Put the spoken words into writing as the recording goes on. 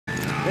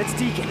That's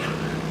Deacon.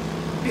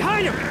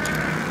 Behind him!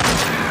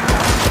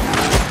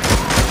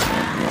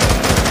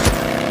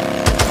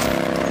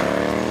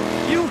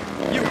 You!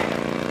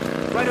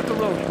 Right up the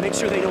road. Make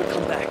sure they don't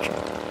come back.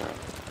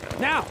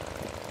 Now!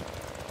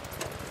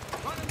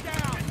 Run him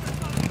down!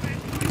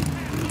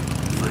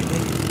 Find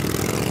it.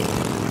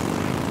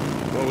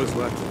 What was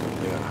left?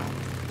 Yeah.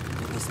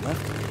 What was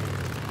left?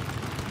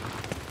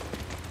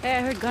 Hey,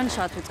 I heard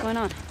gunshots. What's going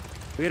on?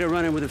 We had a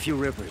run-in with a few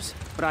rippers,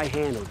 but I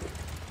handled it.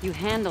 You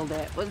handled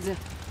it. What's it?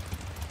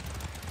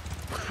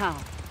 Wow.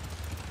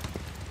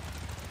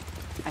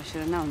 I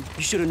should have known.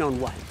 You should have known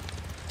what?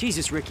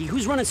 Jesus, Ricky,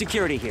 who's running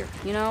security here?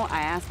 You know,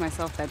 I ask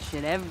myself that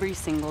shit every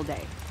single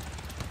day.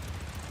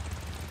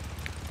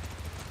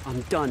 I'm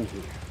done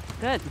here.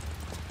 Good.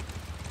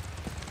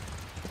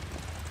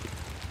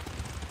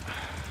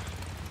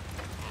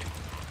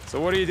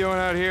 So what are you doing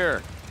out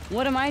here?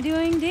 What am I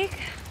doing, Deke?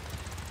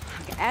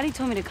 Addie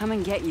told me to come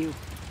and get you.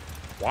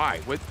 Why?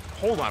 What?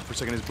 Hold on for a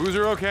second. Is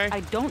Boozer okay?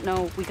 I don't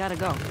know. We gotta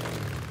go.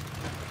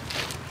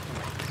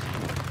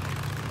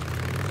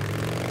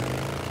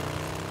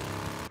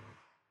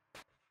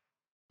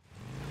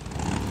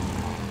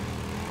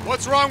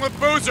 What's wrong with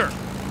Boozer?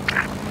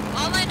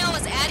 All I know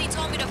is Addie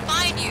told me to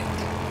find you.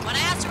 When I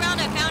asked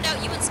around, I found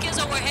out you and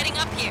Skizzo were heading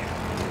up here.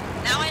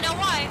 Now I know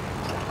why.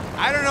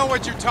 I don't know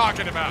what you're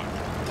talking about.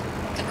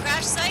 The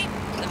crash site,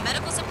 the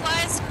medical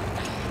supplies,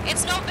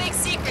 it's no big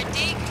secret,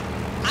 Deke.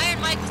 Iron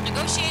Mike was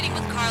negotiating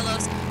with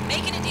Carlos,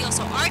 making a deal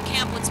so our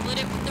camp would split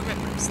it with the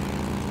Rippers.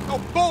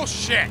 Oh,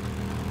 bullshit!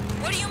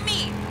 What do you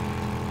mean?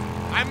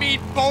 I mean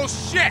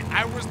bullshit!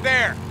 I was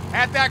there.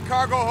 Half that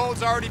cargo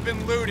hold's already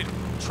been looted.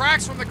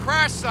 Tracks from the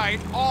crash site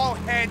all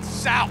head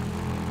south.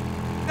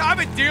 Now, I've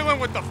been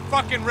dealing with the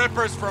fucking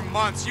Rippers for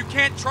months. You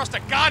can't trust a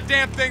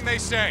goddamn thing they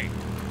say.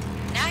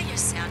 Now you're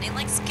sounding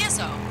like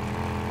Skizzo.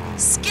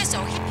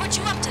 Skizzo, he put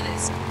you up to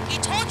this. He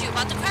told you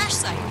about the crash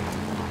site.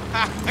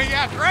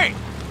 Yeah, great.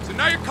 So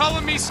now you're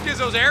calling me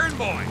Skizzo's errand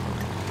boy.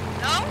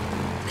 No?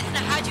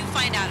 Then how'd you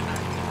find out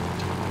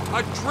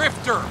about it? A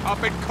drifter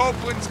up at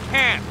Copeland's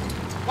camp.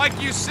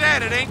 Like you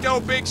said, it ain't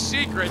no big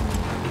secret.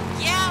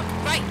 Yeah,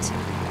 right.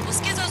 Well,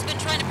 Skizzo's been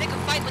trying to pick a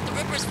fight with the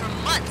Rippers for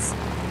months.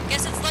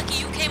 Guess it's lucky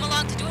you came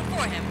along to do it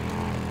for him.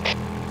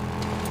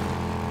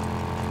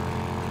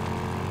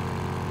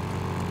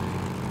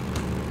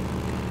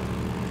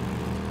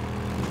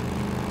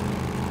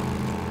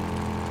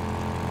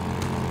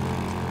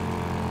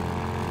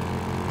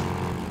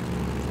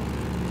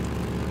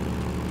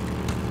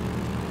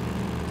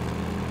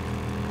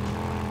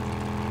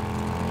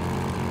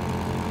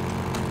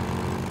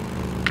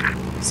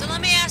 So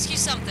let me ask you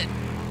something.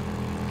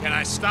 Can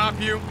I stop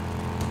you?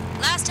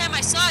 Last time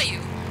I saw you,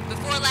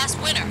 before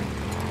last winter,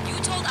 you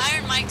told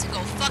Iron Mike to go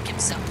fuck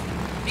himself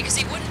because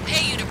he wouldn't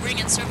pay you to bring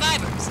in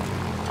survivors.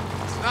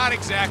 It's not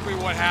exactly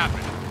what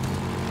happened.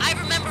 I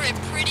remember it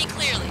pretty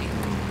clearly.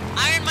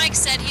 Iron Mike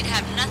said he'd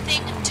have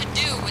nothing to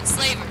do with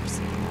slavers.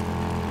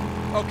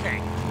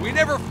 Okay, we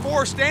never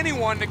forced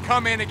anyone to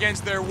come in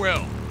against their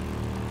will.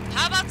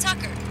 How about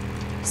Tucker?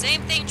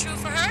 Same thing true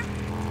for her?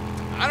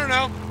 I don't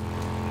know.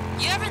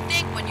 You ever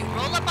think when you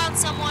roll up on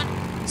someone,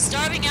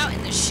 starving out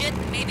in the shit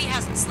that maybe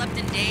hasn't slept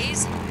in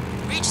days,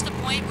 reach the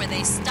point where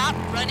they stop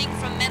running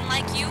from men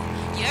like you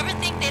ever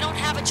think they don't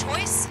have a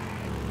choice?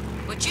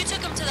 But you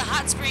took them to the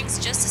hot springs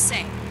just the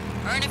same.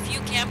 Earn a few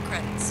camp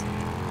credits.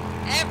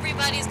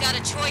 Everybody's got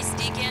a choice,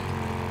 Deacon.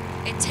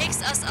 It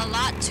takes us a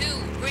lot,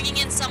 too, bringing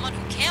in someone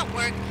who can't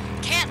work,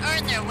 can't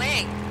earn their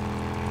way.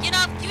 You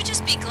know, you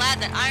just be glad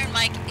that Iron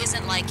Mike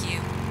isn't like you.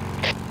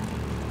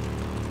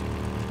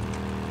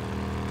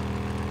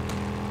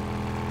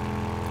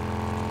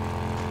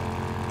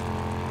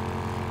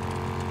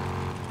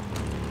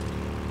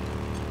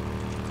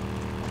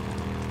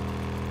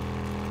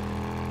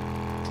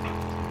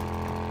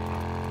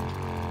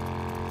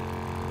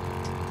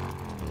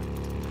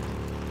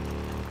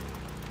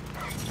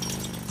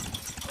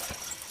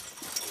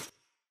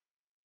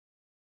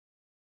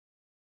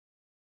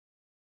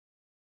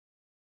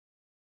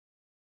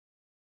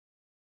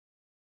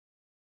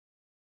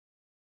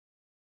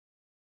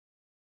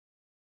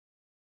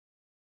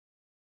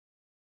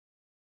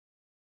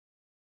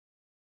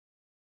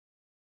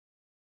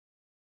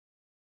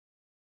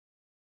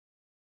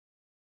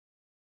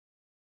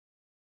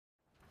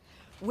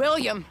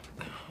 William!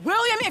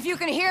 William, if you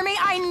can hear me,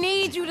 I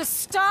need you to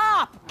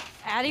stop!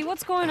 Addie,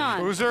 what's going on?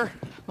 Boozer?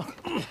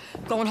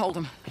 Go and hold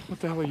him. What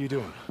the hell are you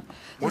doing?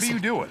 What are you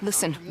doing?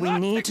 Listen, we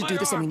need to do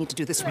this, and we need to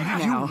do this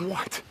right now.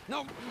 What?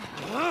 No!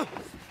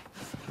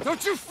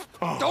 Don't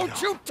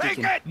you take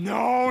it!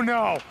 No.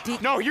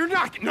 No, you're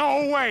not.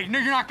 No way. No,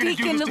 you're not going to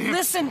do Deacon, this to him.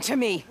 listen to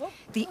me.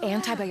 The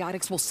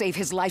antibiotics will save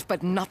his life,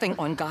 but nothing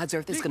on God's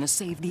earth is going to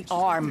save the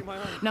arm.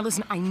 Now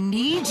listen, I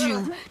need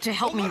you to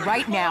help me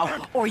right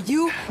now, or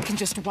you can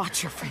just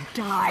watch your friend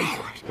die.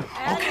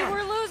 Addie,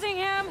 we're losing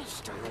him.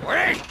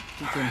 Wait!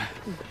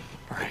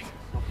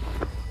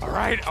 All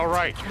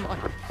right. Come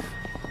on.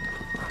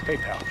 Hey,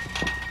 pal.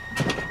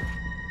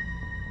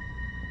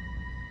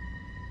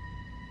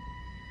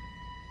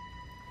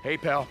 Hey,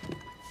 pal.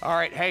 All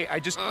right, hey, I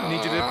just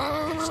need you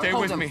to stay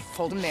with me.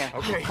 Hold him there.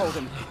 Okay. Hold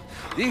him.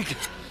 Deke.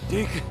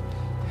 Deke.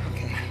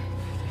 Okay.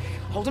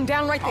 Hold him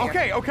down right there.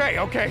 Okay.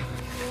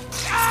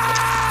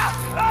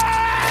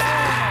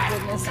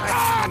 Goodness,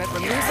 damn it, we're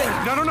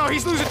losing. No,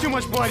 he's losing too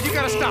much blood. You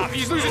gotta stop.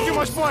 He's losing too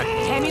much blood.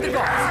 Hand me the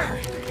ball.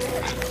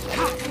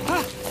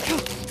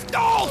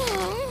 Oh,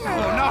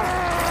 no.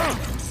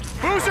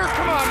 Boozer,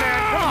 come on,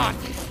 man, come on.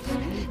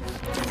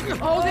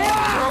 Oh, there.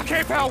 You're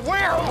okay, pal.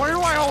 Where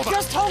do I hold him?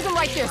 Just hold him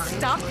right there.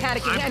 Stop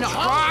panicking and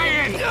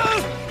Ryan!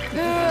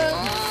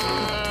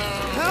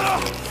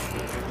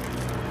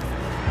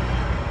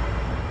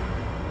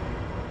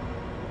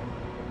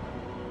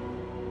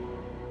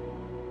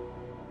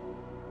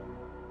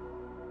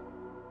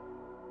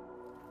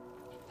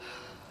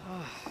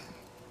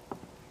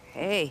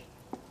 Hey,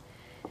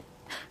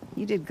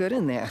 you did good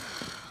in there.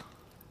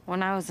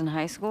 When I was in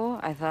high school,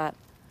 I thought,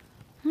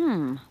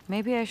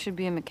 maybe I should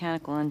be a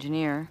mechanical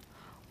engineer,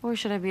 or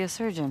should I be a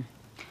surgeon?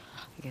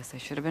 I guess I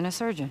should have been a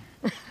surgeon.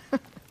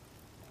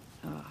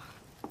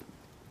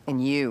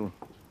 And you.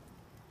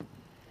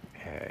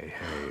 Hey,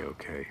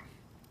 okay.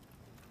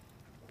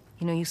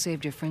 You know, you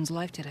saved your friend's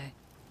life today.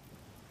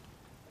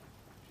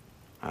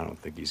 I don't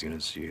think he's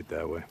gonna see it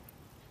that way.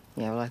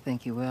 Yeah, well, I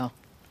think you will.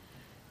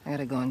 I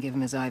gotta go and give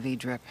him his IV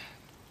drip.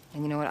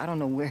 And you know what? I don't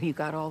know where you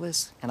got all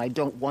this, and I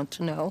don't want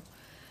to know.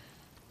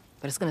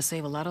 But it's gonna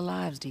save a lot of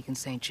lives, Deacon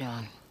St.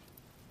 John.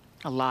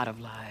 A lot of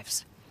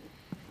lives.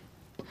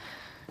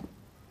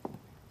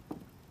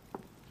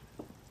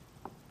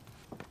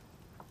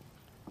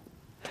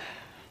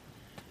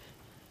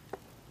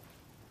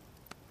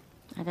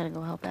 I gotta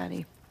go help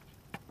Addie.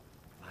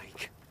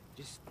 Mike,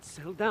 just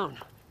settle down,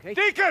 okay?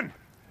 Deacon!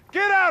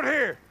 Get out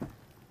here!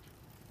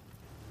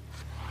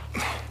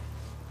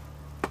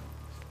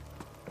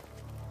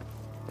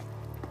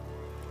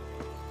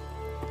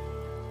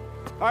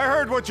 I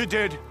heard what you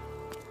did.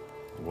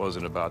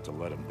 Wasn't about to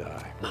let him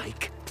die.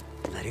 Mike,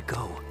 let it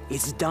go.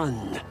 It's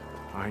done.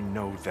 I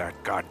know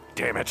that, god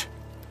damn it.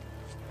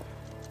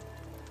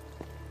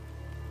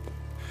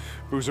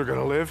 Boozer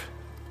gonna live?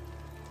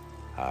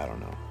 I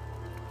don't know.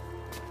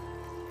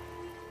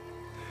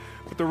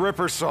 But the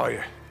Ripper saw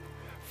you.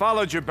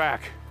 Followed you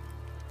back.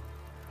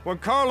 When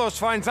Carlos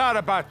finds out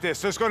about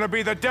this, there's gonna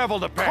be the devil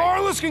to pay.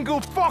 Carlos can go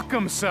fuck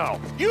himself!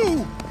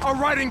 You are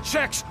writing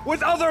checks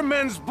with other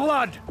men's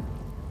blood!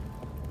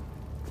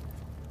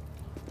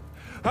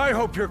 I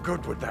hope you're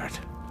good with that.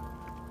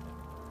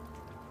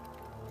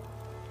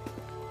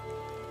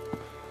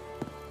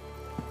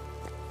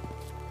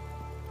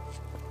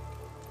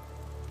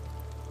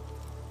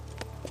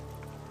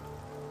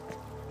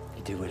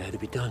 You did what had to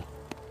be done.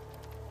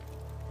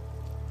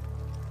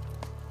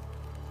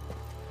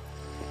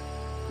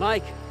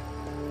 Mike,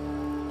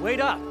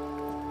 wait up.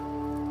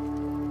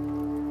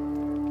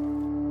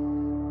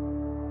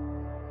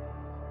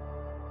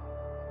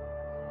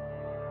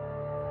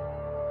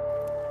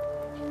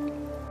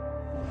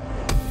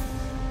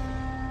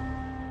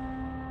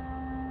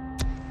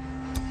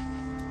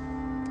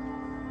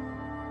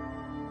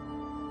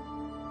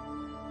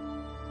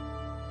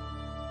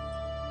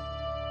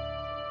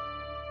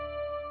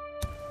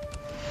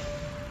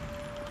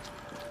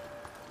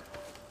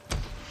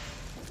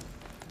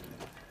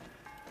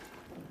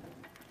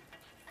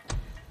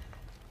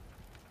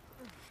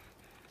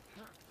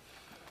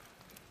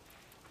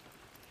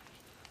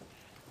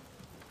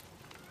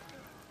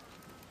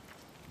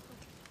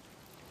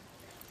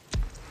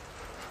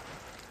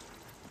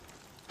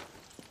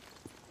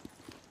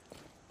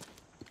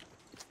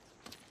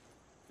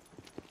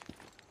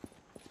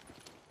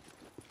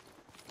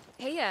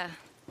 Hey,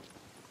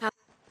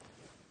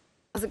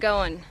 how's it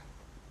going?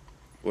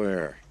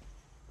 Where?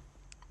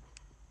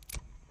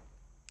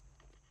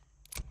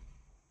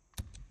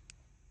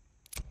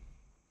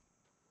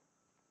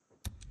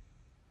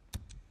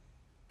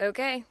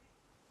 Okay.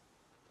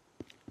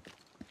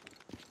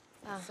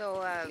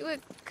 So, You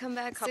would come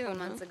back a couple soon,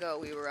 months huh? ago,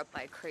 we were up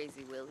by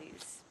Crazy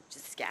Willie's,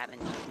 just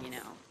scavenging, you know.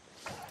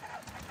 I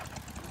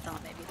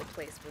thought maybe the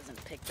place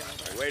wasn't picked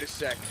over. Wait a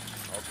sec.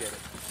 I'll get it.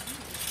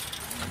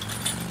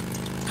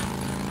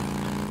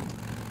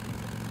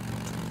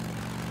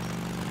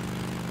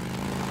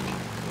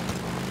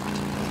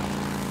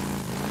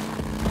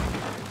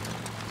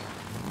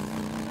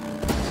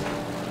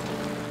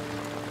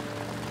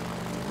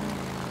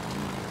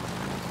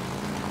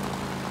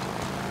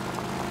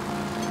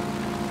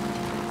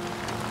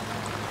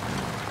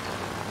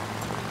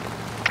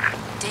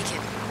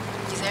 Deacon,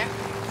 you there?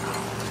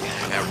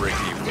 Yeah,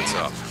 Ricky, what's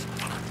up?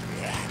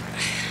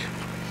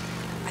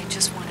 I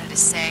just wanted to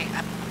say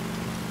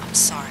I'm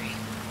sorry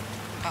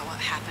about what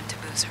happened to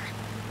Boozer.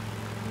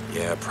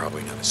 Yeah,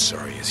 probably not as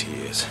sorry as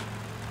he is.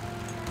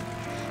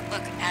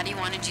 Look, Addie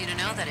wanted you to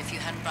know that if you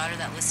hadn't brought her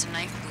that listed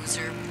knife,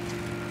 Boozer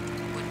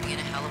would be in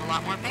a hell of a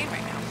lot more pain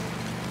right now.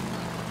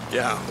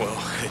 Yeah, well,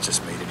 it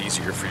just made it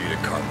easier for you to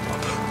carve him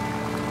up.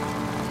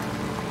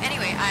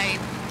 Anyway,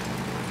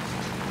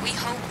 we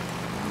hope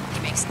he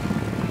makes it.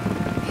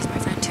 He's my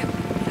friend too,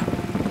 you know?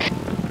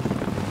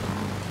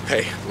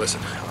 Hey,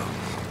 listen,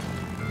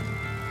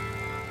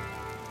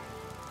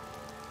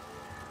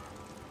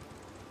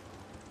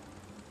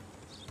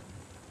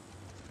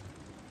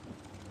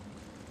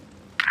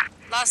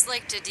 Lost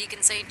Lake to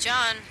Deacon St.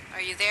 John.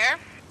 Are you there?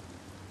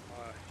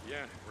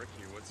 Yeah, Ricky,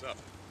 what's up?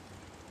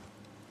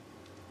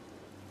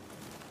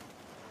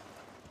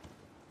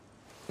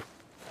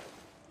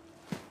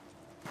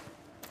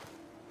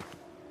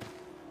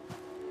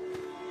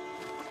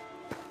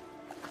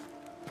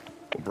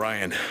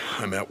 O'Brien,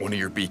 I'm at one of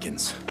your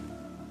beacons.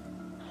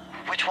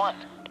 Which one?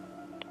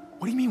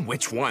 What do you mean,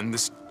 which one?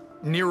 This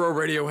Nero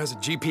radio has a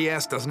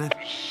GPS, doesn't it?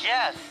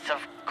 Yes,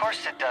 of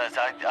course it does.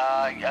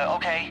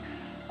 Okay.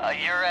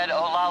 You're at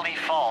Olali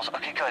Falls.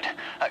 Okay, good.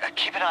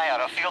 Keep an eye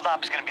out. A field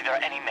op is gonna be there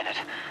any minute.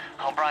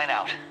 O'Brien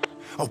out.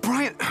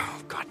 O'Brien!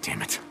 Oh, God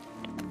damn it.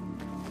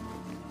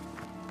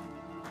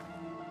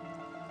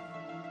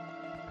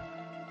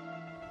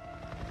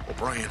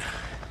 O'Brien,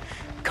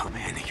 come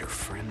in. Your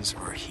friends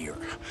are here.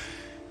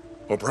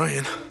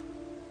 O'Brien.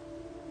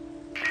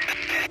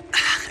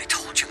 I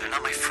told you, they're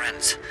not my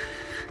friends.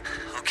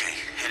 Okay,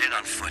 head in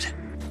on foot.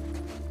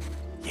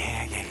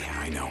 Yeah,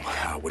 I know.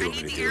 What do you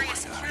want me to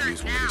do?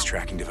 Use one of these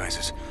tracking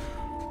devices?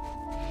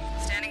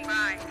 Standing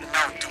by.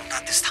 No,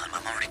 not this time.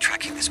 I'm already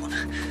tracking this one.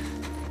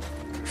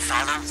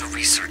 Follow the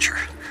researcher.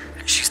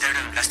 She's there to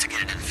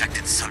investigate an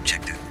infected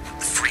subject. The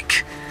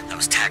freak that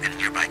was tagged in a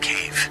nearby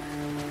cave.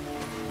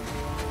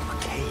 A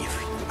cave?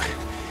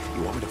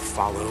 You want me to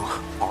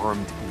follow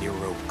armed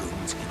Nero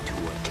goons into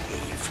a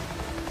cave?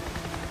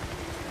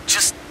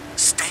 Just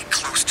stay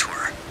close to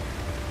her.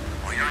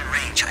 While you're in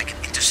range, I can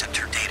intercept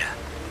her data.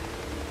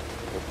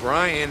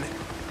 O'Brien.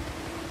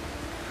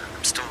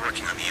 I'm still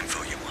working on the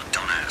info you want,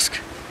 don't ask.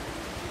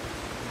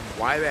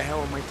 Why the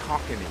hell am I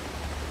talking to you?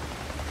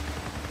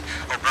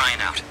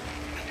 O'Brien out.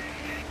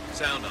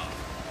 Sound off.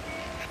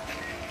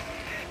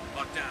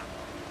 Lock down.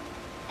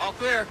 All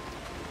clear.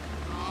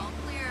 All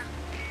clear.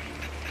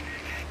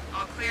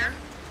 All clear?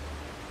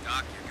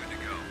 Doc, you're good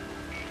to go.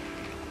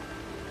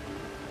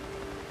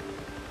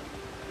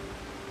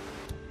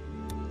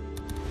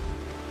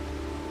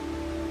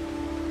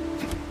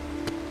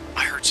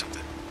 I heard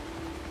something.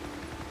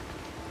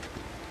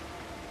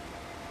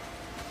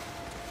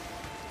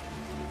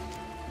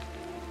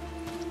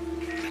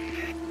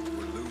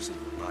 We're losing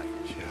the light.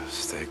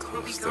 Just stay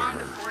close to gone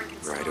her. before it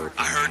gets Right dark. open.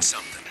 I heard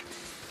something.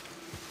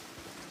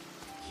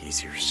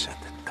 Easier said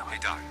than done. Hey,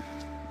 Doc.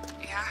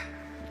 Yeah?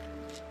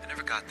 I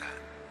never got that.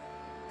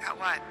 Got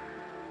what?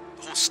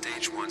 The whole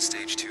stage 1,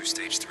 stage 2,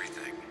 stage 3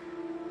 thing.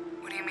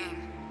 What do you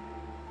mean?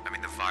 I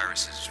mean, the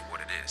virus is what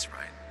it is,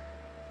 right?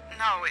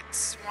 No,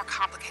 it's more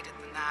complicated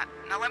than that.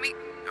 Now let me...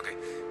 Okay.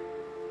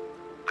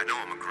 I know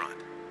I'm a grunt.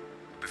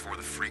 Before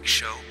the freak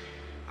show,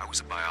 I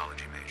was a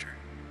biology major.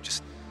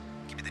 Just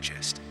give me the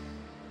gist.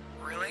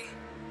 Really?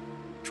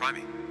 Try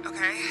me.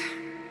 Okay.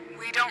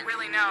 We don't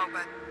really know,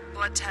 but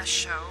blood tests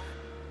show.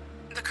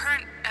 The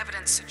current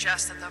evidence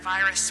suggests that the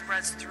virus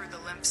spreads through the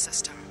lymph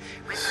system,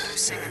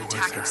 reproducing and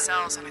attacking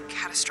cells on a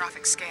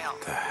catastrophic scale.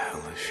 What the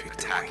hell is she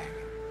Attacking.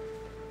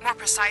 More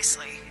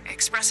precisely,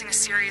 expressing a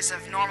series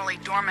of normally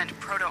dormant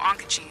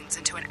proto-oncogenes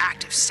into an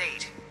active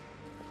state.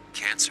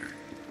 Cancer.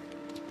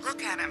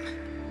 Look at him.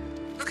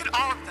 Look at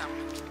all of them.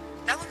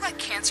 That look like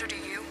cancer to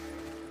you?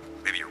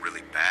 Maybe you're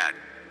really bad.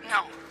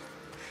 No.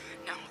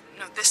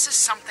 No, this is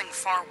something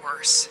far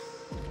worse.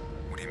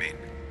 What do you mean?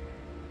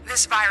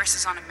 This virus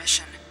is on a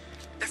mission.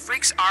 The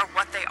freaks are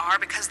what they are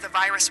because the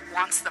virus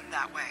wants them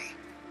that way.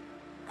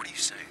 What are you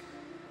saying?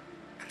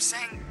 I'm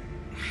saying...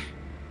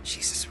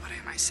 Jesus, what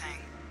am I saying?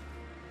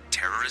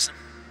 Terrorism?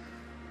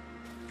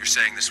 You're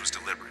saying this was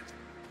deliberate?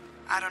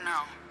 I don't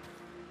know.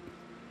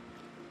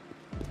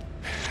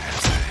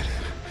 Is that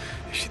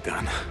it? Is she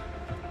done?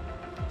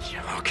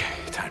 Yeah, okay.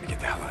 Time to get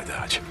the hell out of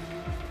Dodge.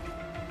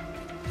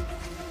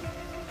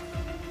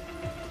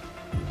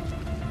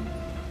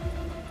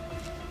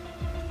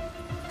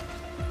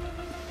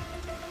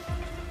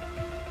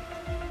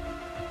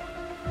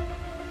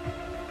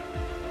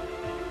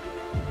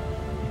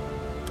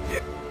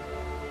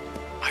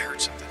 I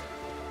heard something.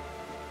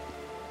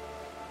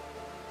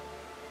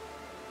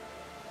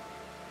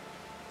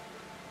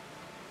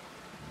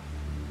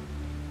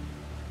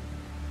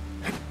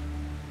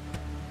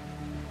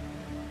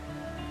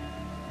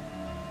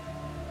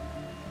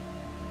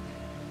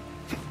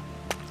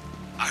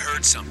 I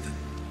heard something.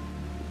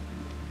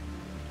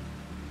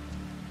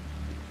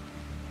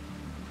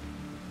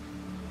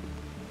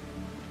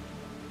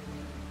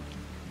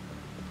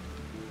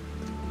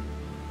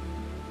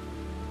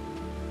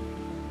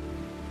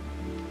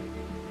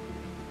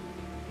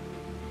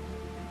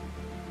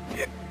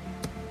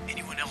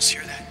 Anyone else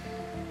hear that?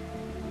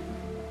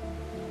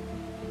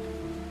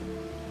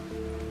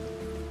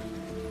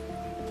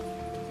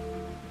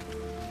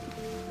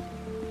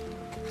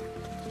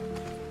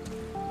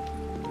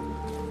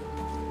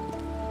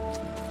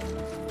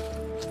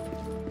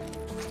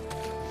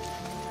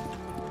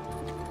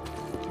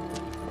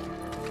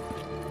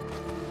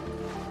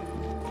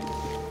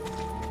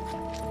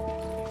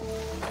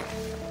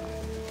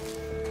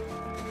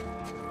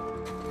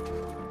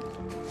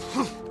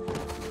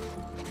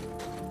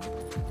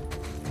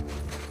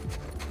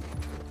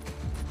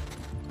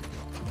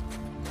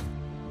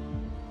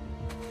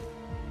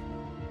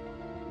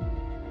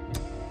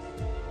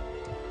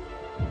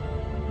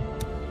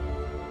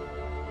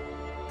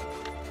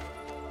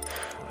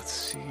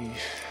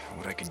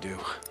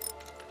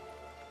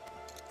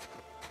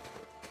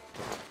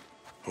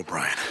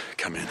 O'Brien,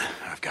 come in.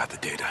 I've got the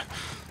data.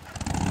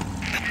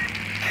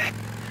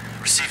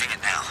 Receiving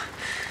it now.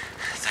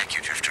 Thank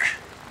you, Drifter.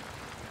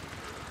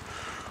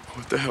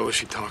 What the hell is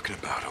she talking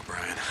about,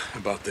 O'Brien?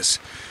 About this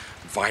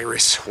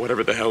virus,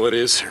 whatever the hell it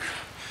is, or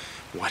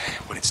what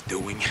it's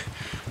doing?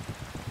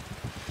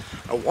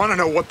 I want to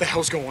know what the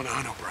hell's going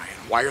on, O'Brien.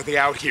 Why are they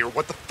out here?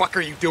 What the fuck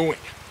are you doing?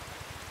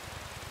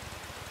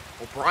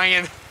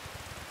 O'Brien?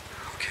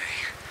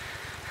 Okay.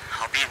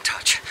 I'll be in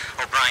touch.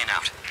 O'Brien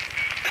out.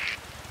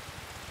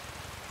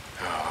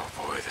 Oh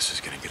boy, this is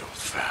gonna get old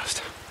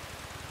fast.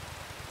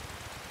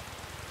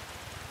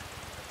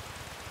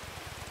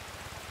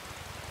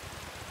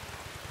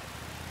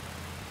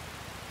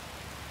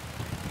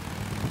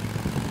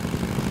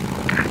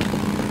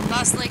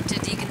 Lost Lake to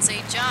Deacon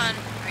St. John.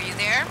 Are you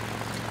there?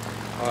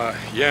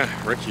 Yeah,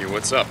 Ricky,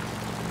 what's up?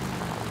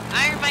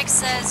 Iron Mike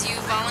says you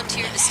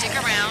volunteered to stick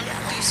around,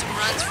 do some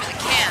runs for the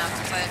camp,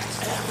 but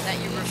that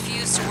you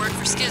refused to work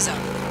for Schizo.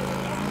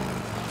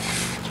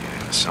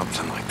 Yeah,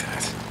 something like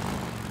that.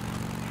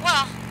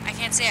 Well, I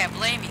can't say I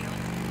blame you.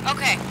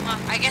 Okay, well,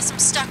 I guess I'm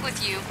stuck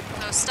with you.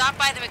 So stop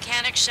by the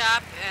mechanic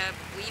shop.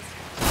 We've...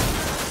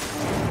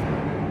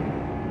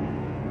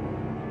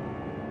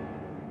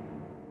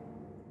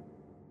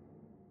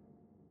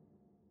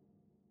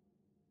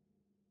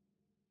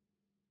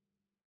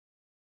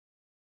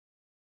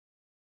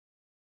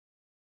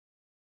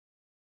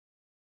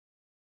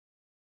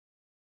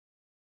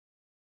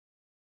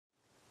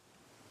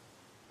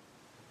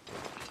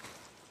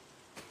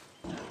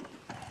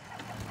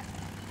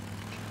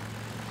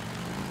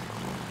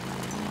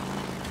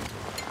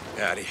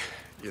 Addie,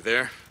 you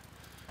there?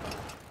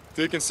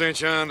 Deacon St.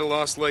 John to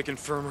Lost Lake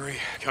Infirmary.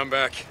 Come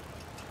back.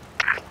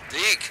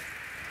 Deke!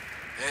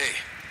 Hey,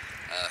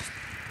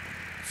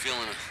 feeling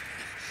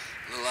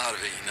a little out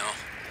of it, you know.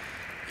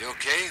 You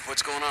okay?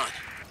 What's going on?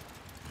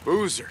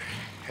 Boozer.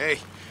 Hey,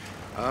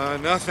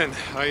 nothing.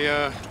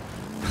 I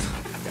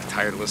got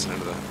tired of listening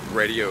to the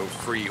Radio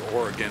Free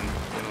Oregon.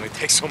 It only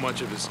takes so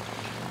much of his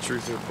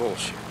truth or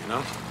bullshit, you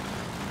know?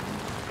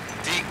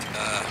 Deke,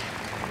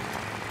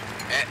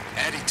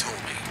 Addie told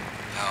me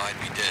how I'd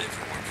be dead if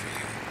it weren't for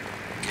you.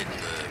 Getting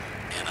the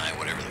NI,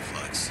 whatever the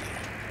fuck's.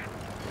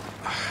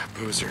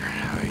 Boozer,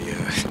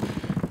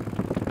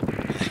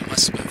 It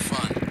must have been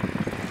fun.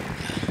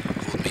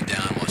 Holding me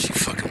down while she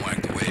fucking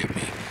whacked away at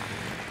me.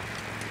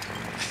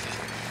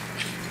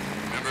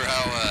 Remember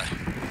how,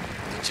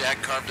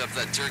 Jack carved up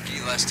that turkey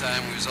last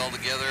time we was all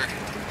together?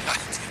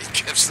 He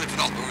kept slipping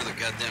all over the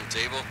goddamn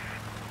table.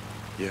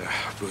 Yeah,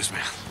 Booze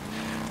man.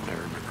 I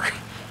remember.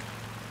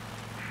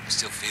 I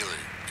still feel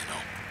it, you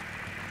know.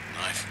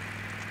 Knife.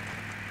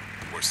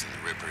 Worse than the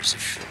Rippers.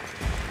 If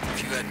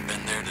you hadn't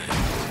been there to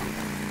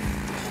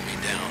hold me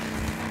down,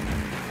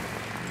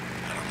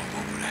 I don't know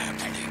what would have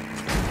happened to you.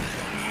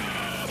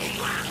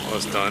 Well,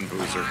 it's done,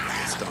 Boozer.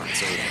 It's done.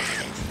 It's over.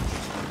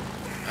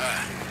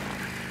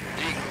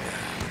 Deke,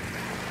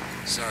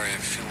 sorry, I'm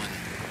feeling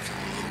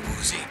a little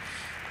woozy.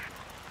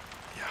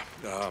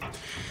 Yeah.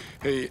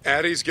 Hey,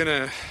 Addie's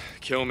gonna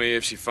kill me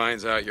if she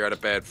finds out you're out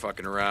of bed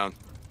fucking around.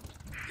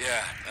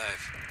 Yeah,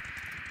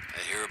 I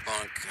hear a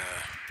bunk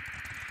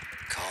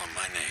calling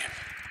my name.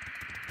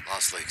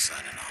 Lost Lake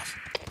signing off.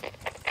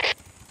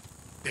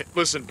 Hey,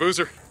 listen,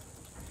 Boozer.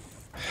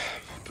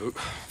 Open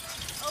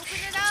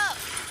it up!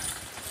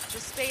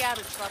 Just stay out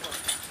of trouble.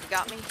 You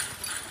got me?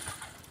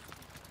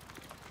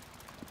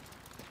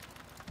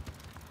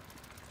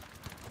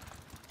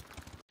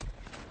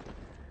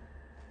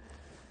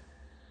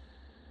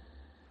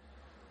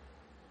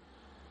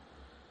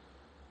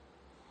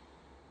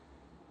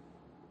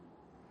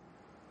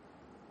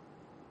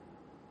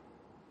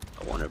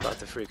 I wonder about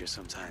the freakers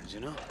sometimes,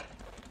 you know?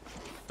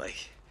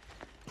 Like,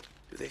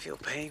 do they feel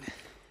pain?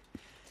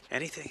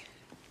 Anything?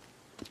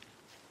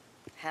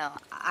 Hell,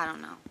 I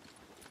don't know.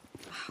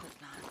 I hope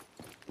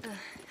not.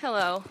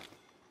 Hello.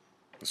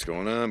 What's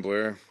going on,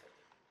 Blair?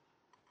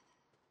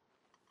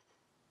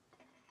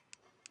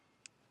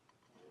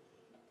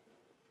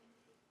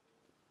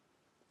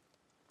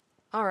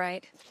 All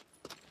right.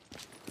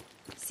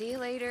 See you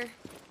later.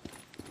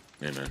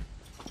 Hey, man.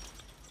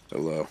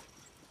 Hello.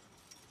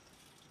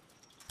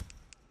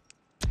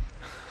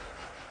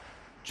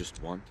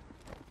 Just one?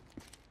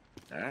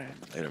 All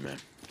right, later, man.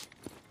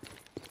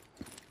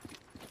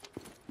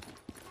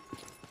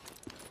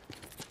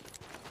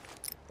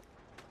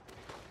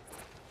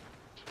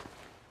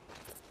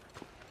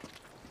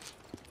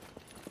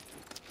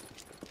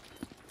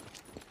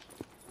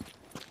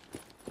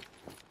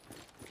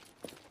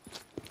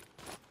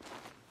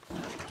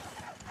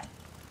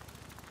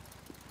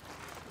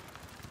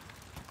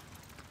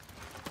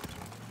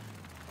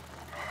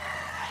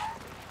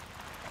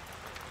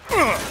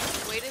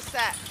 Wait a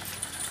sec.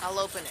 I'll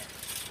open it.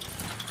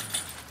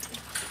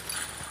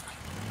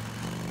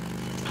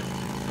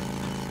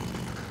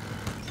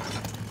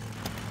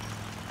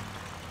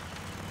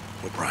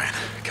 O'Brien,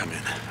 come in.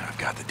 I've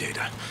got the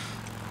data.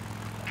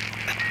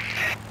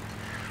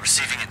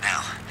 Receiving it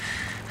now.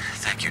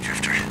 Thank you,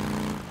 Drifter.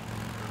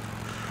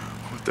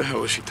 What the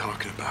hell is she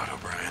talking about,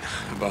 O'Brien?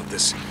 About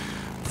this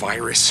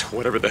virus,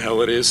 whatever the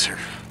hell it is, or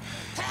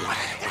what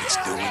it's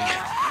doing.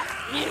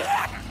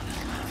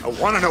 I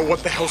want to know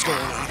what the hell's going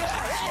on.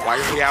 Why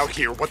are we out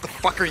here? What the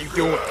fuck are you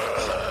doing?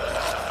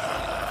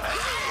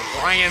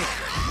 Brian.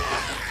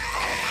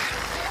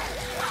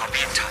 I'll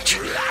be in touch.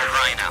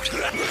 Ryan out.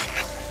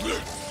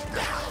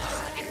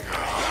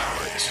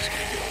 This is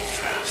gonna go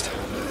fast.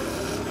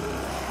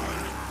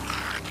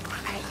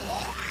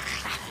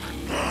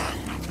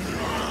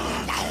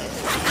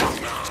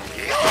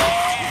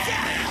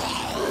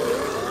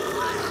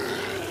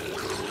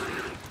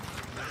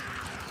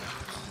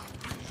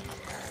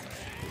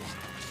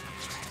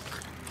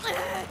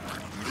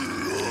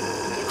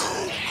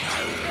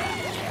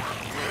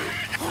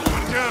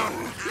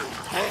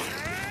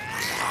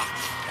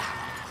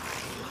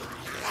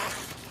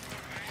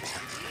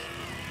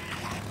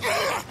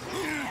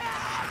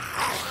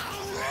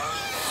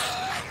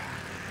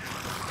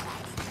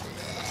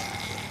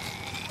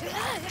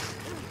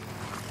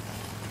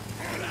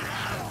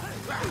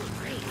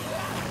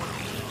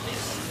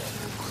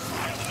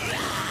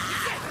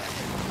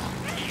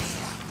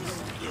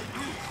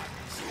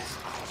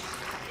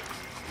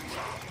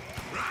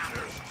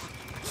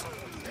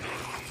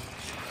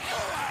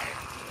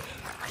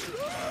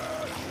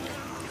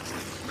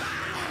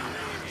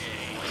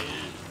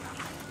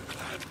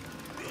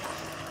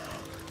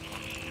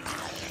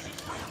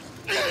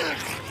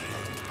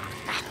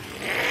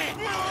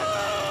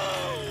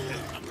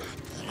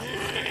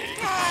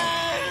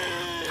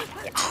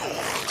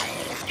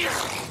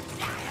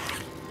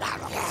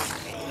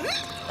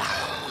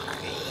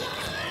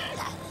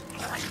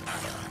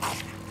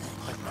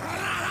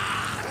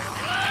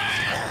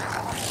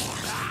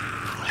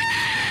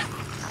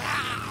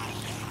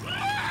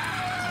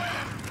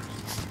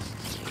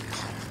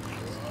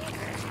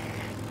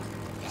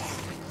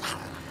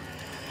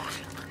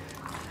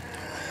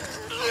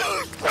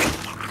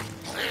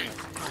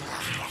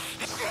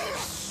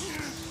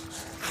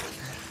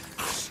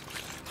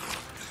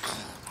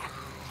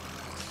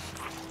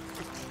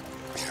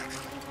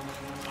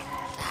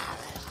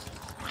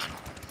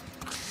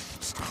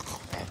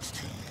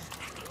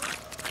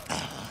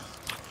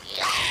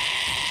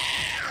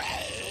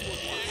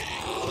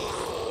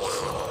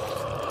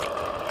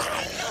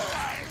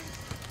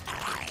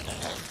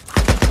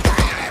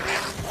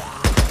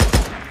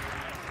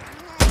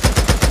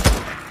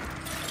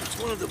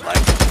 One of the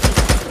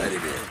bikes. Let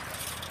it in.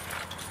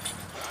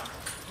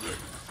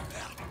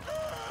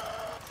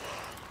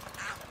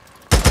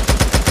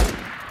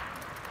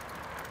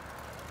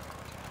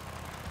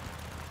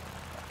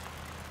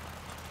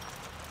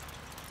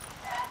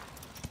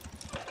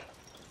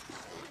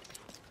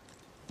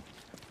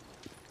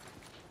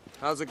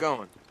 How's it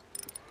going?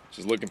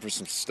 Just looking for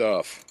some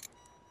stuff.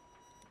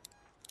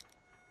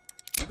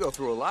 You go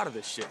through a lot of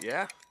this shit,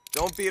 yeah?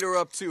 Don't beat her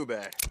up too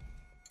bad.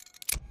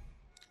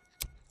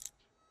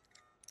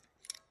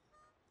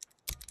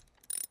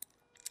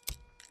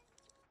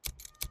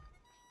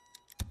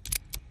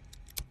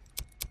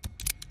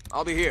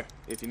 I'll be here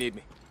if you need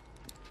me.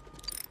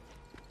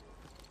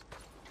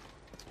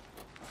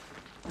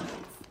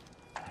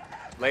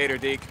 Later,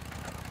 Deke.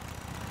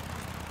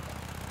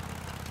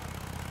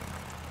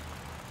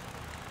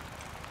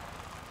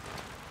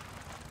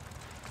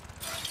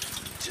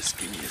 Just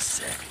give me a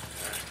sec.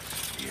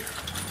 Here.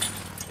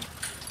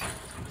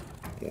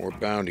 More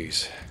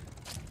bounties.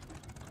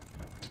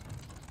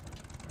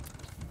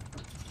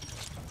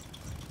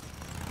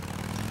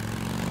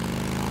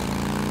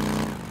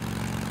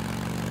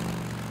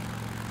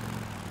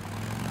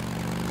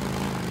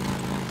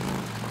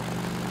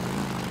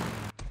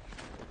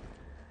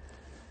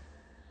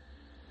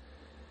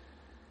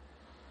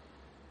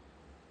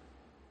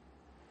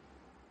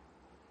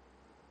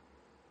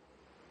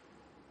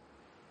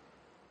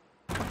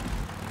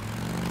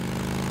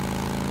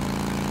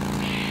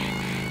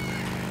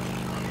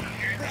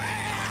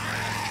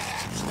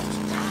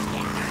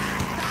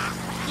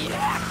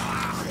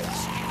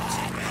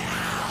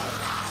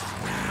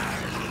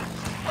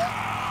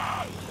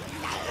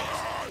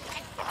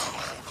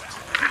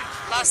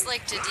 Lost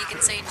Lake to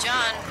Deacon St.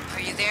 John. Are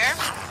you there?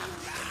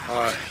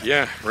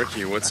 Yeah,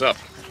 Ricky, what's up?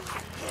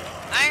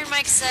 Iron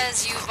Mike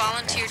says you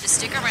volunteered to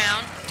stick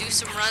around, do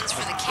some runs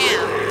for the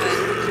camp,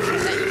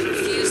 but that you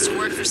refused to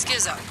work for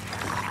Skizzo.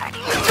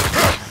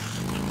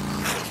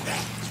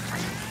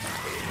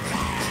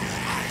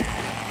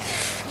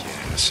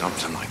 Yeah,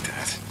 something like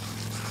that.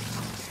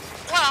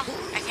 Well,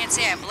 I can't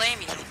say I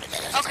blame you.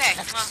 Okay,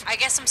 well, I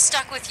guess I'm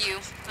stuck with you.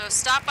 So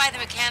stop by the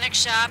mechanic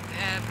shop.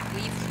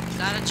 We've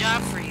got a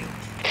job for you.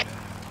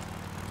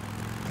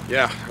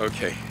 Yeah,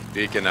 okay.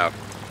 Deacon out.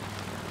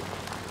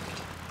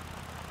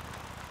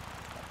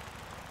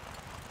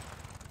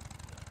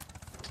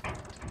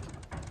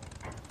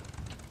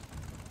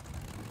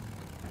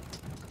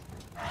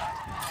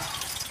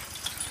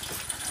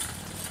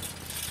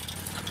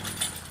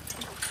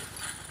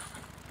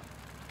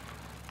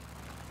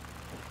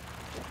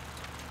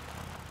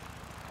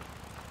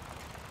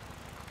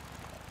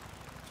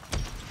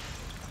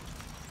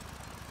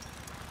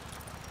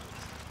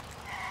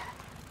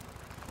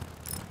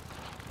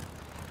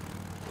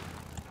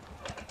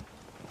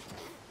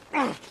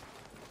 Hey,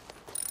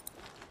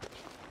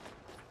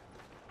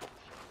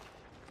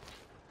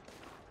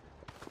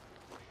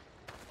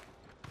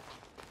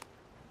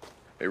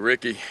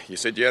 Ricky, you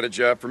said you had a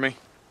job for me?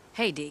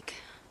 Hey, Deke.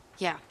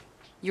 Yeah.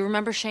 You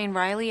remember Shane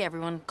Riley?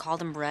 Everyone called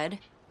him Red?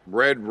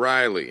 Red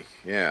Riley.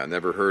 Yeah,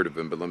 never heard of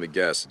him, but let me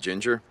guess.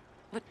 Ginger?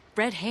 What,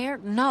 red hair?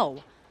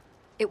 No.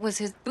 It was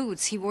his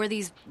boots. He wore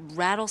these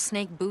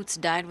rattlesnake boots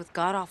dyed with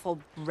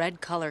god-awful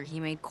red color. He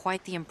made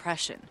quite the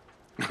impression.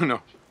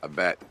 No, I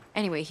bet.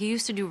 Anyway, he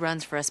used to do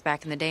runs for us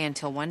back in the day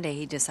until one day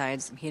he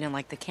decides he didn't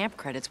like the camp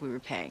credits we were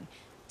paying.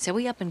 So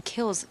he up and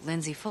kills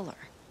Lindsay Fuller.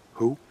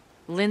 Who?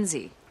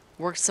 Lindsay.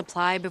 Worked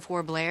supply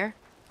before Blair.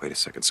 Wait a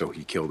second, so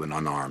he killed an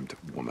unarmed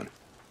woman?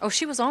 Oh,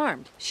 she was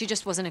armed. She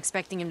just wasn't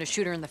expecting him to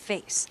shoot her in the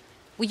face.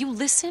 Will you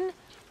listen?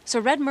 So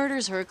Red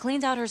murders her,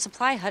 cleans out her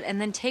supply hut, and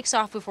then takes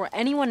off before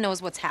anyone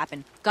knows what's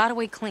happened. Got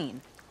away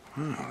clean.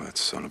 Oh, that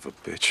son of a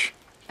bitch.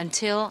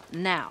 Until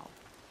now.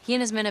 He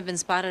and his men have been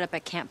spotted up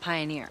at Camp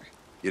Pioneer.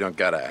 You don't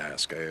gotta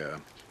ask. I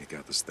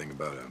got this thing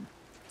about him.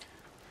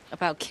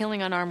 About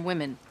killing unarmed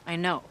women. I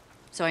know.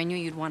 So I knew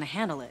you'd want to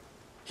handle it.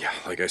 Yeah,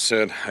 like I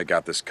said, I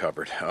got this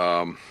covered.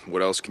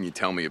 What else can you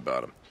tell me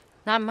about him?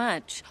 Not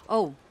much.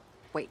 Oh,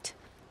 wait.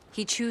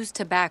 He chews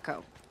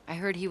tobacco. I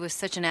heard he was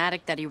such an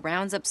addict that he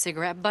rounds up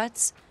cigarette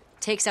butts,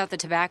 takes out the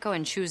tobacco,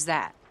 and chews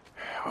that.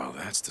 Well,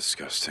 that's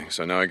disgusting.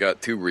 So now I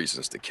got 2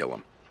 reasons to kill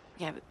him.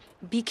 Yeah, but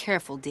be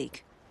careful,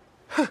 Deke.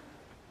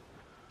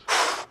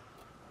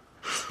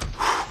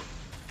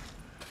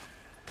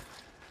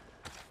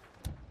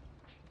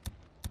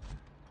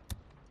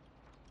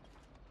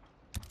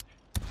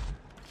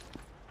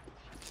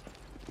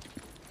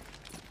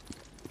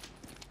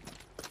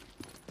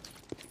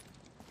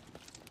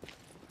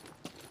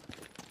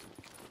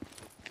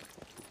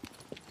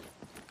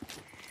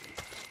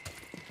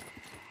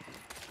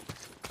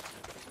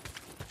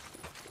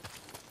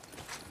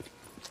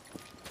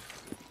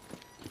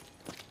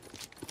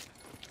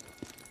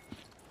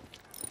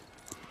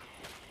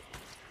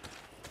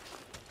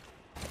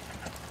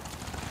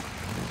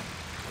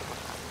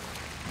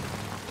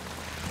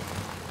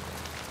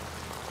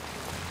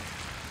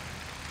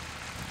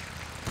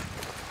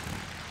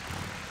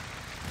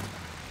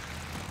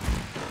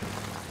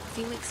 A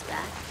few weeks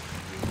back,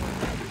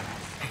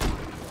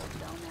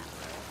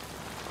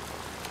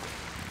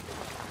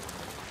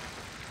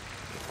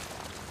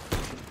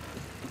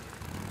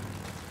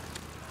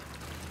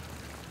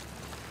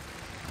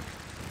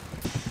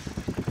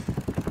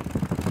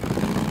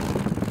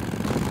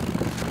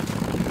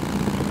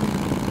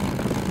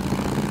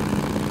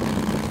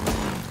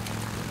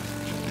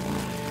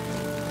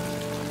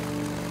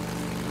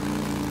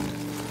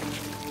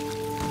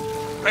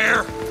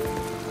 Bear!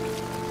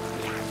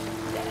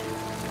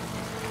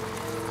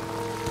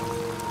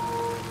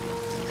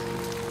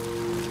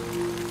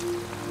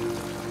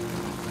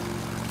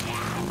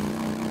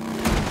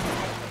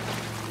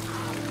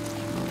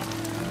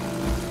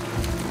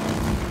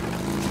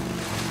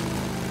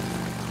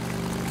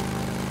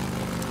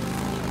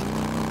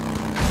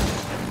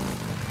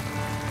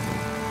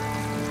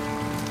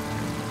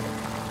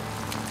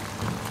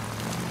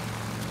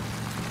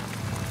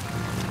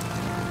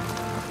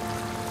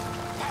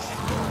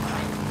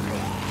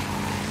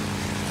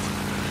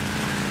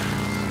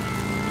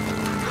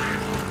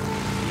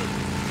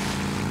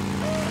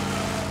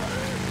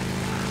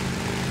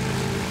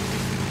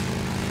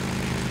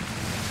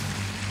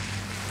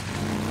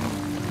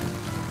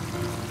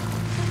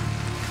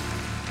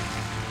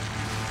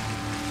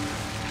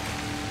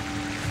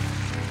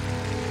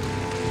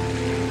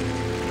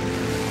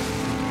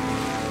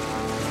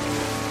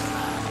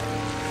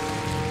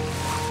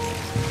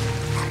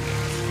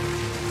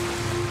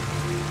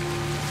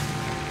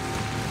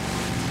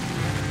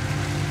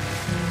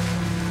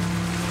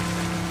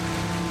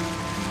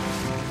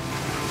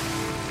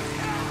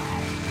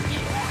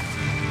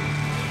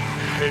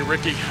 Hey,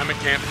 Ricky, I'm at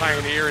Camp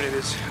Pioneer, and it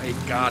is a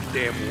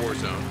goddamn war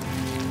zone.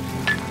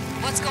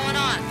 What's going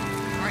on?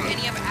 Are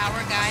any of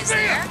our guys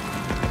there?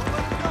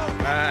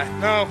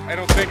 No, I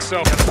don't think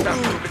so.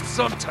 Gotta move it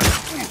sometime.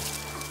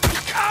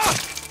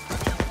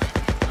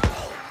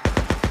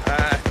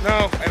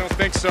 No, I don't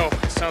think so.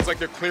 Sounds like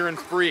they're clearing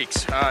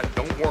freaks.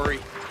 Don't worry.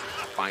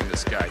 I'll find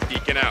this guy.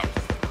 Deacon out.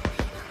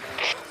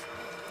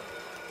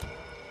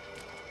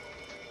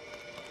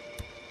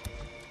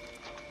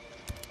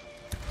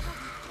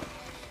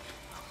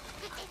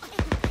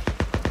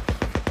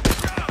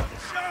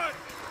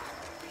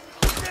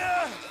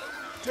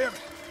 Damn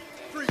it.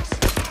 Freaks.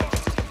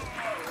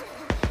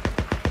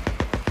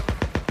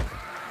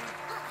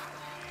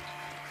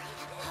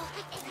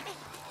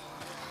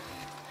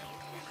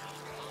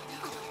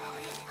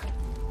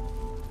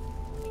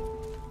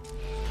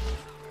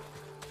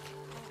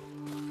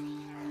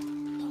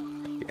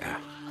 Yeah.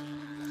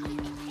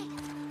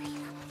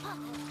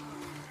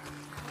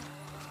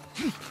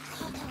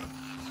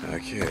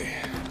 Okay.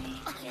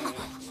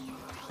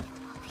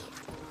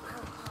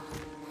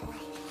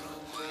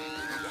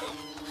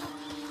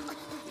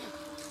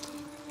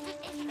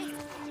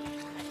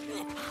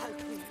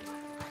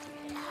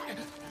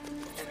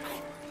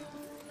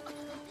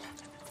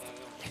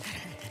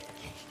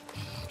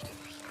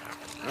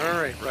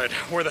 Right,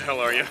 where the hell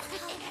are you?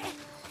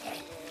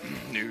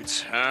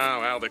 Newts. Oh,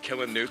 wow, they're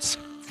killing newts.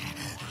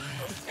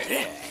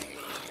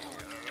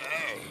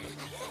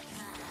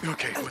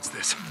 Okay, what's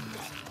this?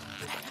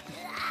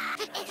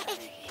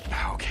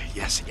 Okay,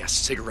 yes,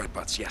 cigarette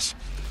butts, yes.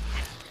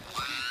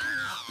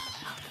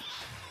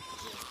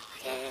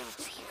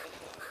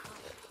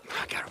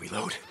 I gotta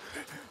reload.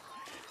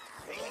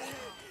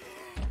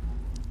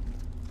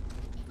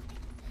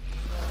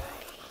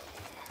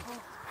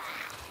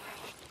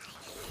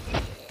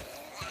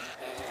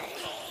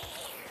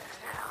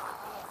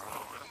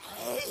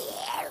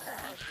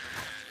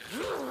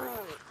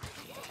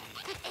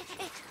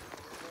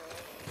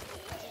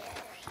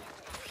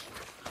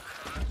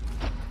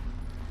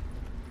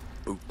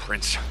 Boot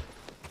prints.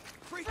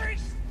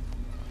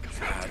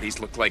 These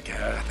look like the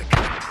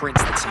kind of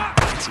prints that some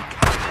fancy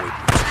cowboy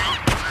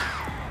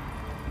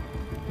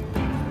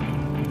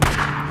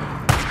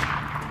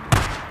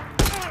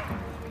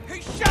boots. He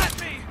shot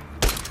me!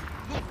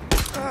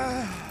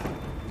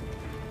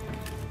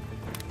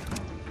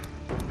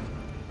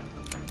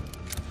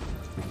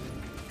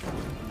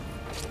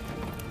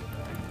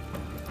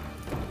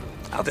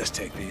 I'll just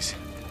take these.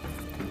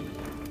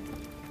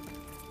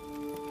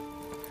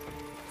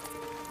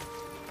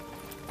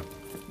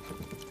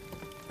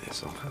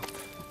 This'll help.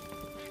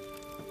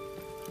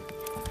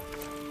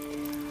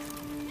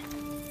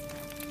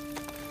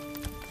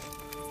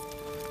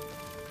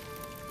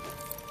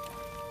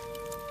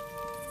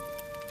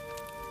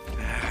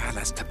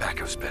 That's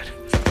tobacco spit.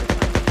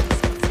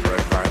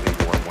 Fred Riley,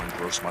 you're one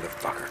gross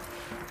motherfucker.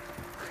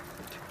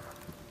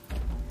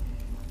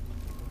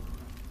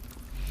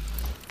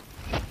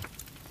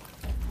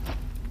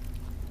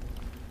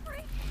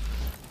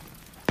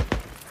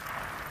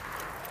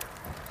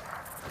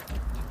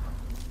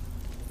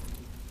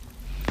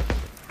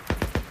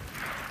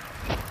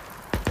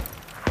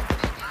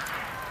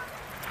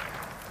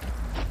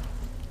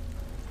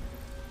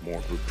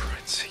 More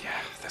blueprints.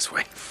 Yeah, this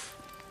way.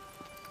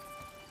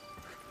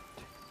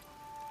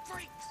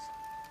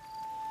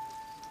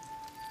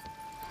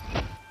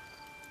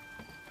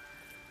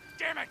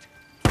 Damn it!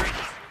 I'm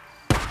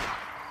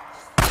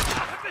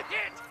a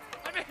hit!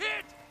 I'm a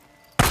hit!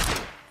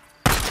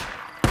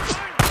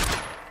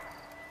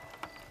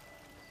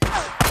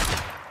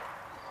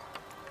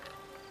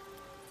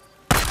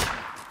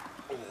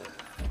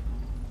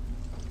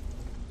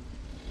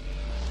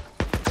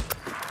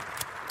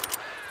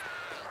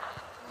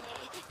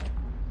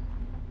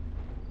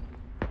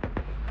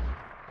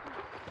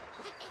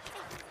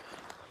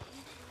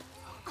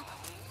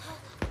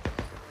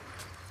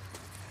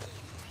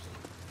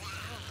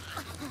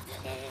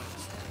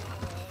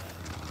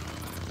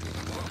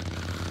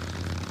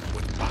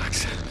 Wooden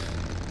box.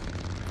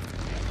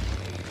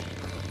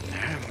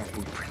 More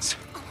blueprints.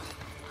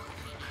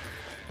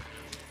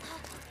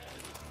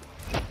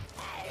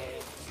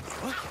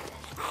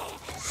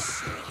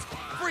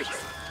 Freeze!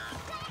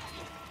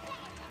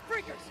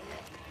 Freakers!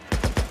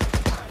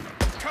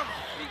 Cover!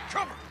 Need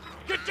cover!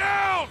 Get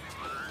down!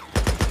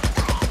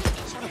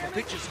 Son of a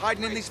bitch is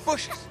hiding in these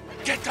bushes.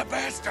 Get the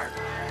bastard!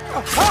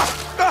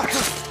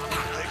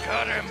 They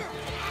got him.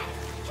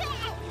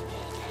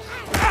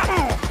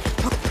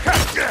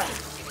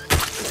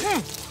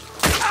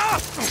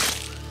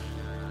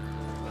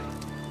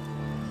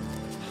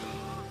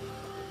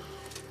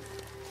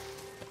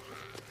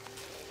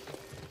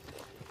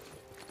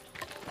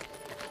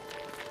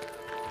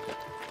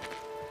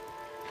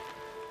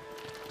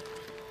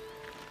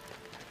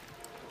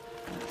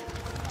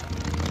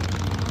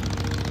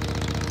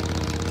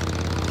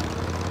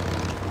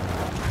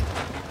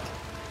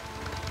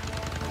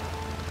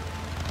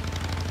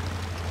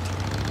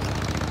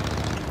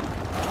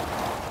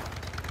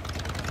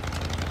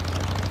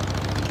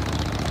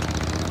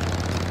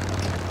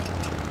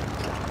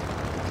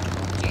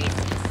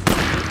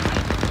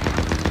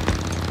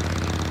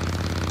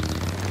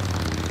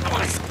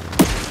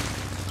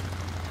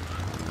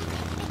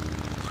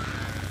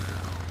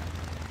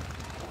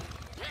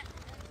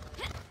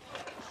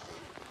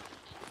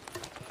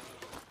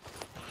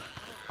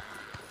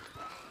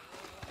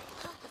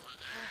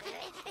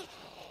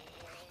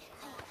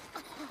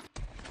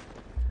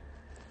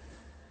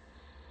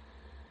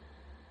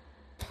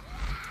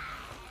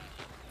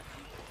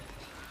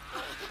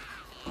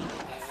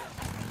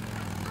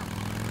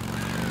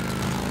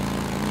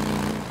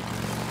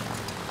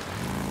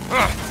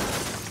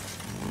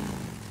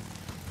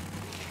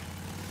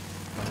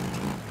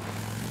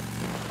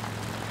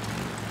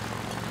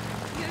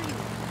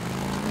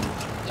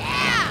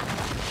 Yeah!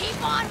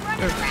 Keep on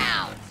running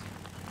around!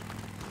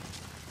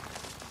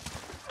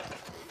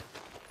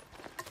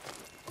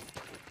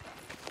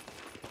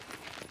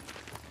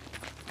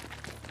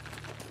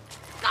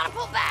 Gotta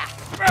pull back!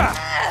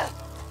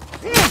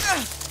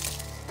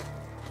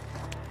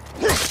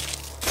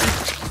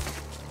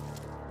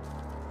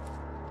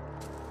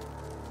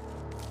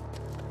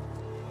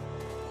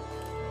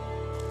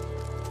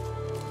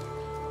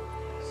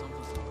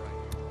 Something's not right.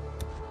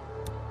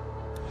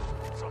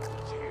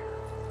 Something's here.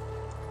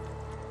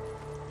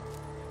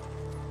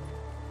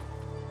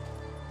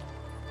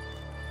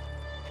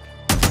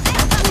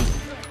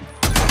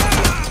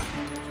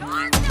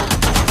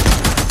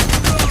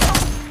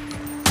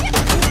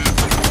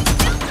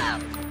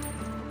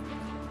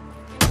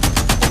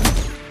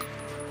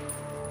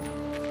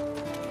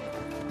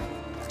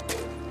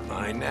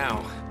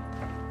 now.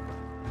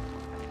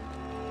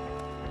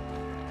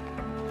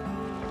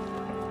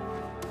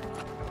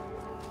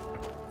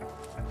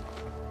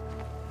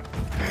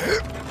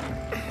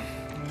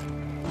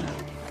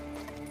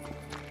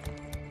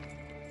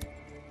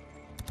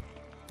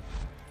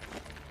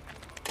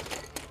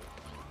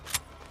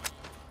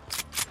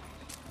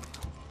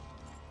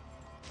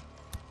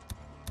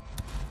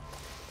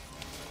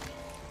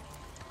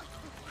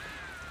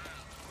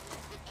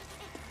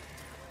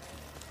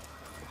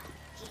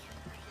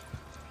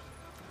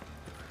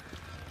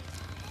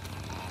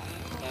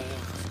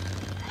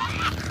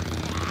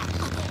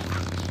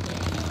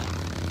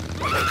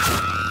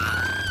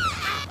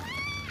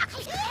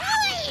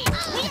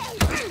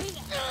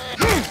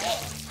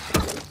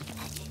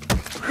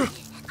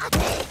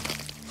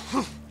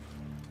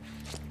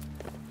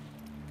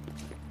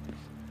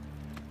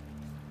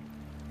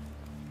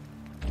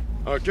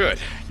 Oh, good.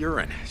 You're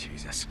in.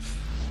 Jesus.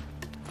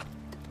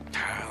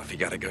 Well, if you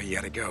gotta go, you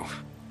gotta go.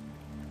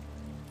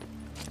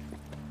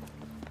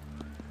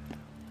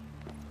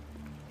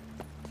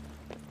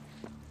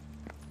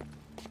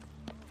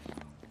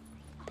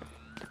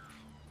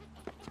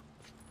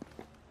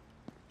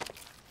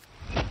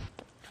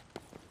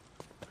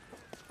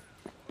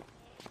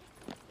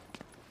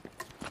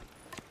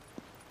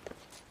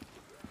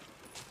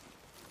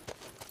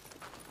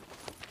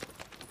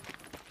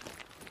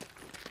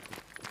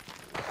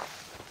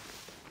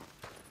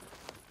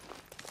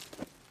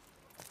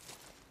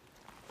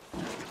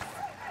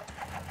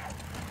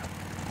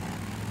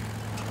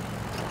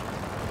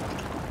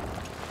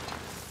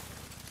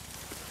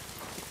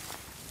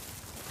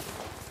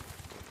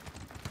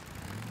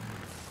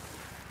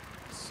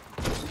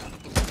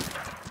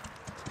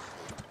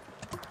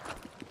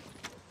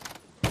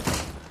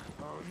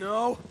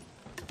 No.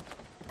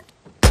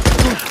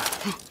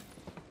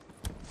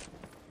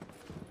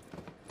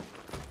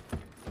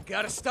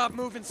 Gotta stop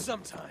moving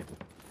sometime.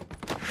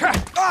 Where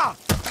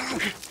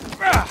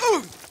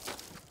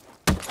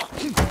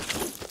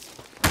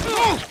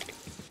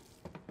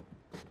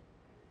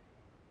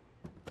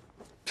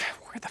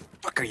the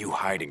fuck are you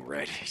hiding,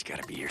 Red? He's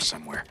gotta be here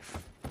somewhere.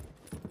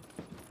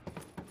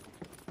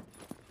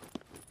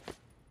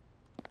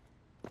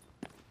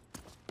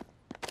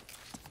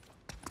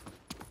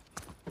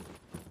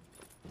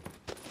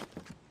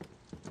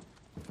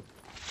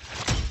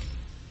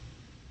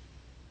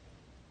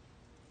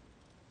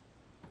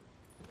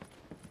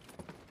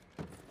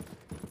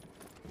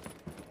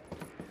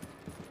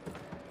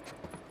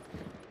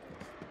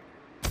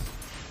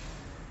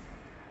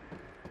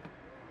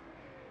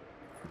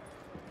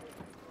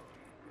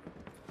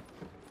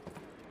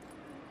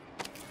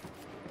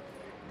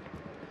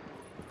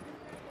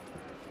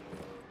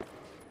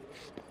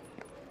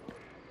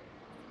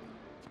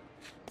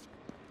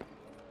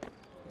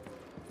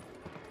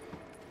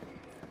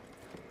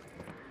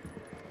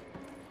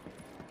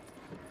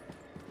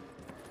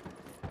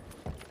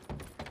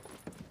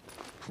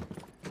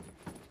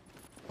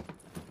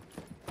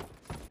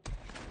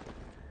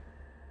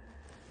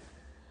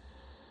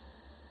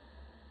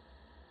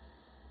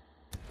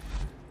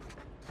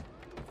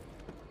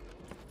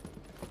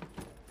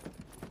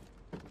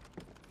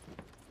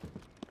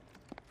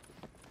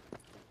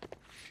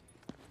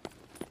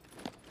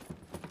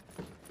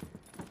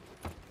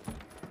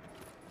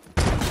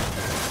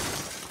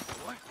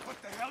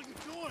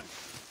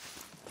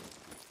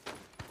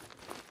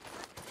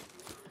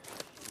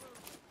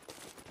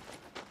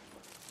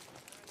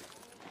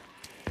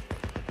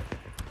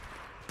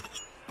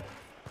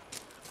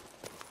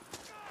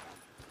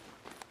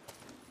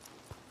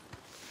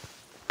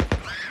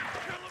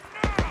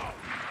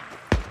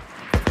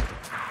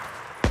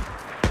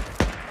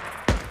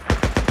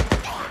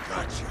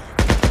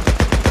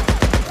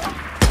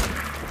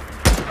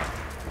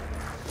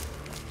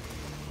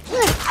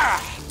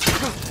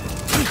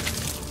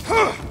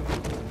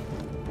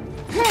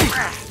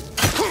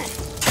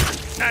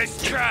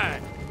 Nice try.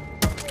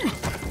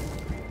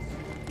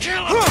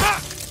 Kill him!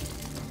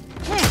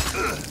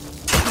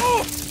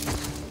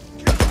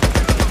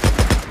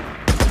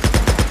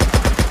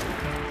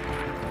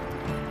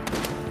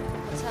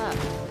 What's up?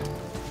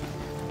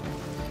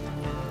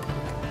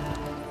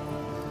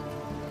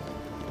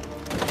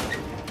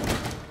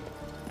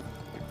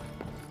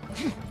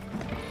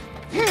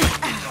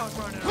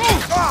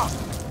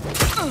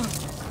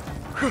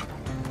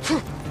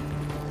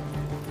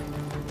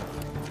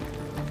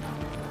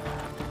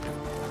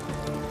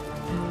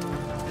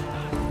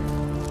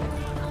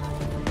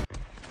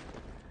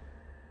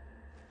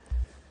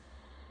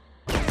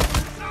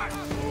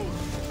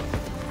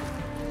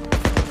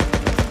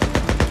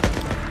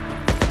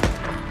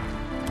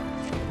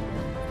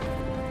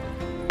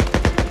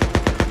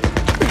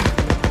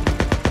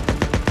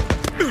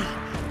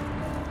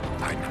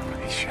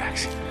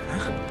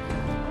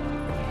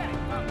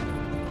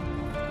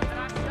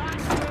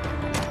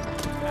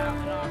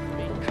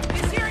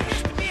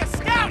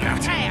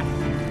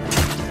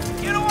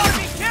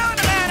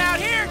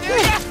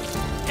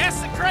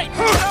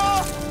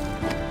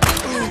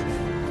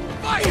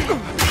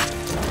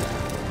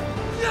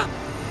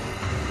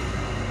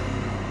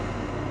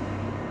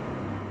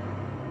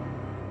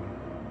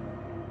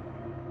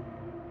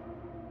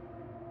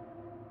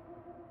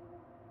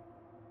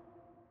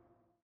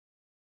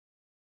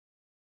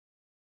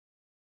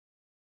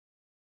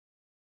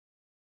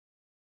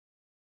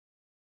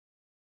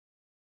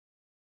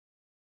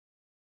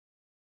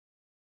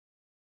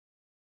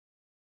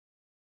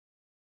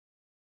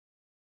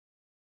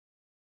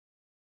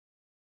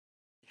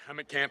 I'm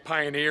at Camp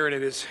Pioneer, and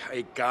it is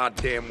a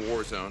goddamn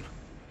war zone.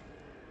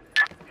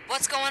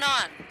 What's going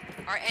on?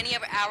 Are any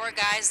of our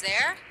guys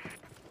there?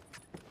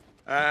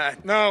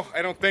 No,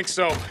 I don't think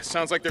so.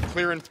 Sounds like they're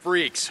clearing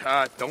freaks.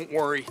 Don't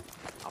worry.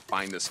 I'll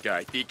find this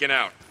guy. Deacon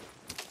out.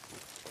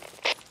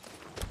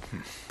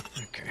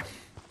 Okay.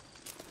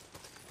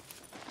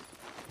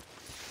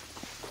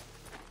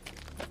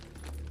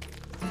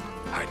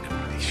 Hiding in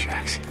one of these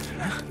shacks.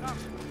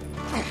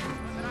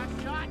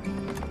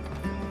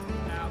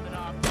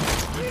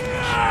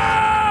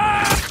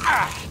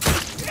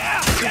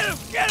 Get him!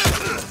 Get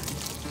him!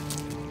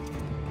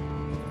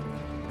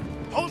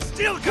 Hold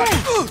still, guys!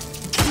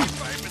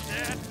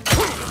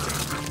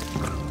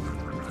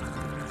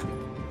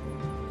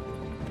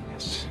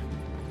 Yes.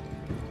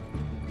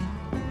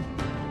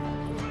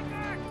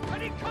 I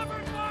need cover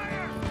and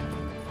fire!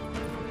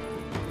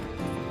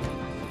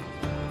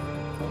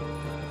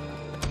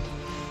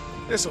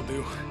 This'll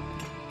do.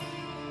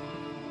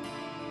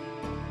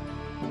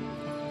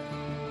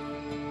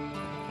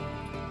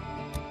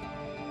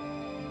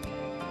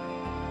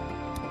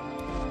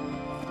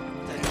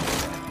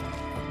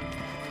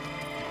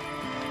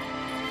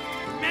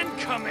 Men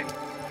coming!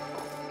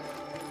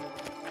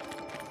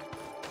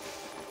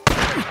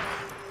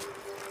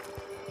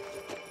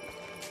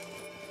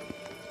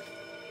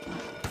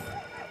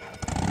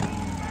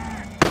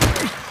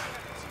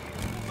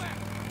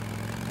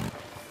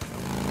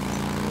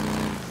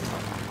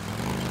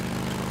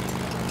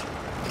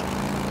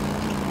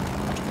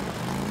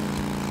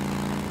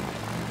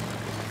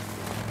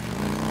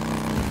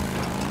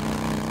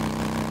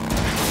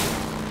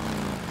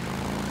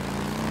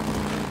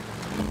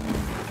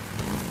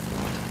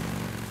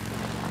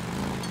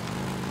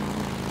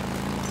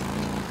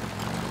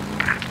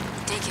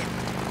 Deacon,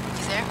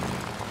 you there?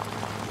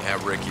 Yeah,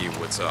 Ricky,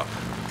 what's up?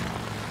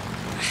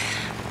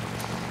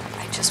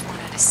 I just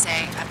wanted to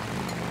say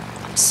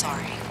I'm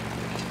sorry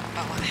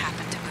about what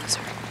happened to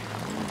Boozer.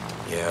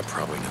 Yeah,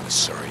 probably not as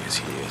sorry as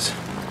he is.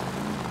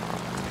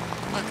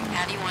 Look,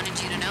 Addie wanted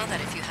you to know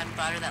that if you hadn't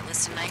brought her that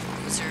list tonight,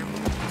 Boozer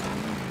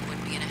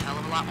would be in a hell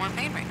of a lot more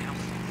pain right now.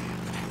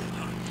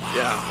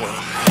 Yeah, well,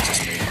 it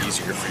just made it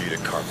easier for you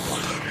to carve one.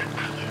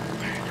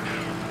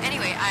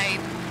 Anyway,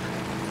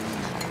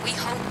 we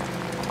hope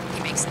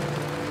he makes it.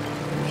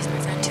 He's my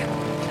friend too,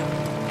 you know.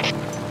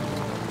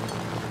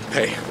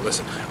 Hey,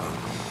 listen.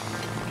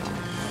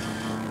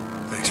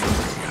 Thanks for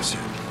bringing us in,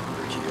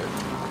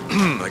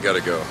 Ricky. I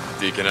gotta go.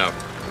 Deacon out.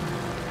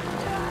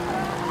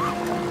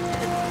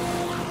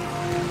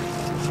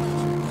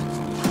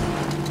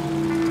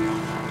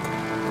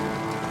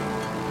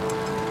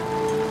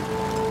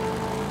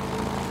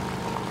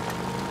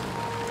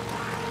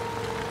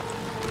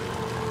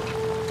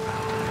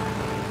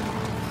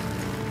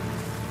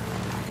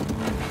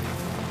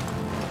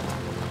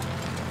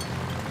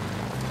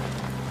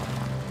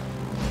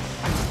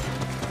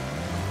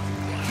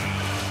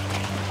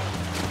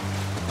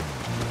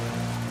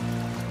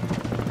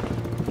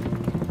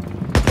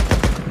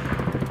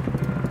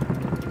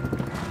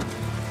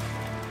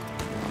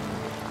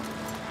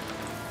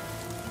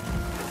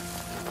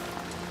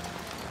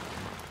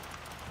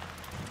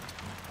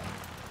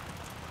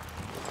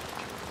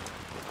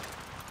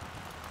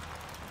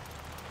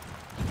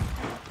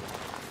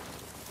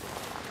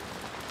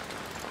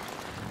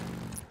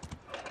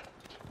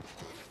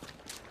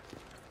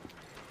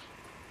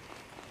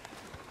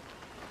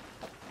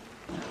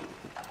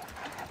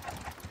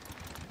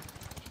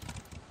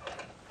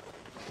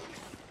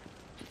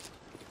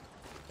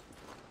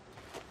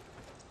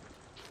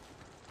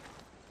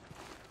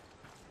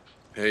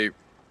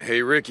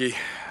 Hey, Ricky.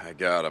 I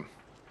got him.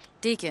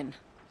 Deacon,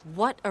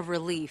 what a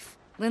relief.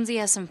 Lindsay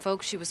has some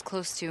folks she was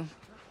close to.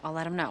 I'll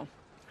let him know.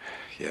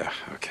 Yeah,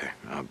 okay.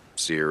 I'll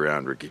see you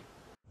around, Ricky.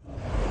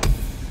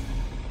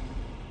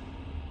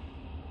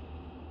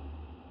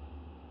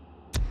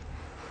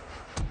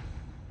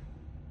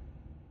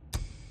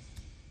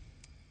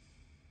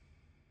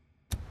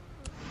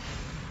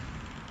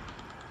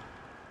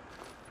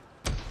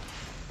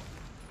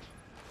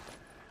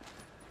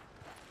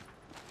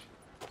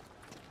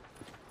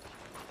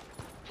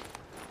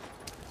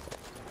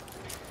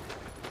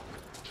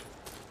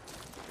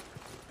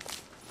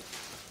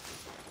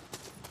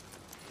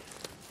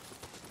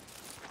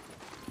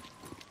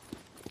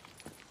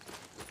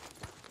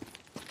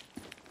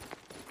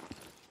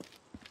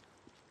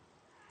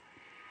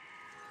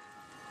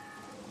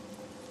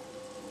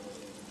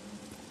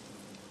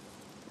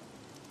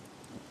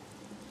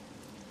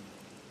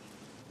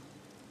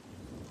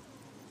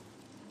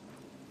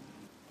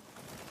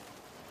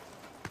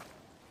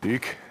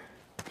 Deke,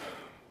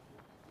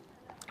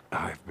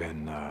 I've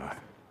been,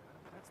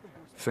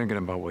 thinking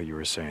about what you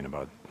were saying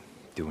about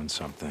doing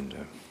something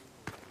to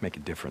make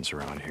a difference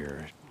around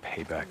here,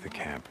 pay back the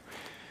camp.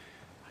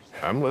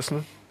 I'm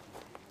listening.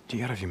 Do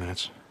you got a few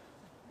minutes?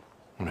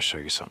 I want to show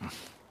you something.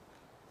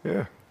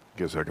 Yeah,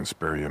 guess I can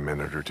spare you a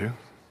minute or two.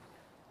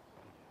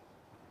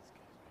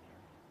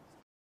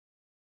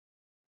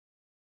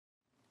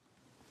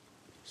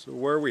 So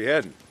where are we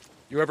heading?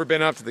 You ever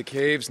been up to the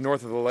caves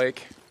north of the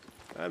lake?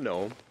 I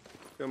know 'em.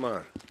 Come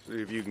on,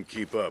 see if you can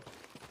keep up.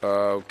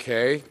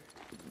 Okay,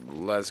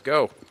 let's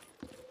go.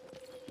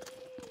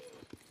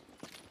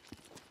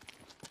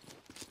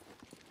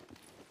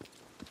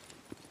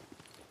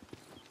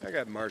 I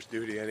got march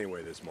duty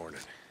anyway this morning.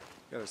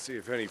 Gotta see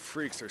if any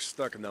freaks are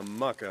stuck in the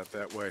muck out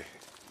that way.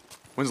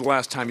 When's the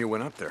last time you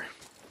went up there?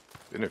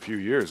 Been a few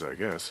years, I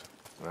guess.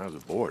 When I was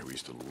a boy, we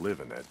used to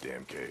live in that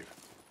damn cave.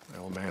 The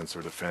old man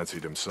sort of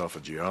fancied himself a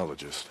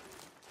geologist.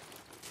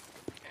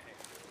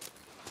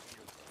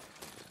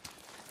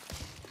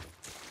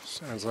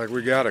 Sounds like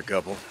we got a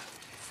couple.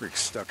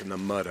 Freaks stuck in the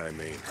mud, I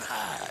mean.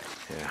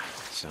 Yeah,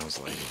 sounds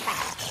like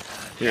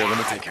it. Here, let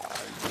me take it.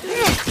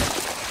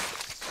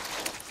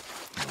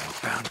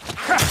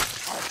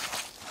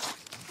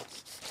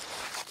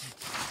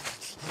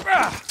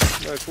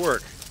 Nice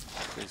work.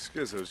 Hey,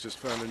 Skizzo's just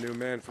found a new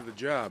man for the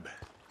job.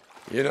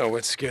 You know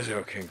what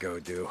Skizzo can go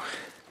do.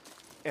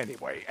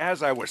 Anyway,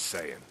 as I was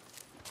saying,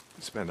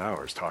 we spent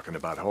hours talking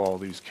about how all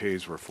these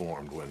caves were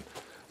formed when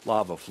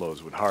lava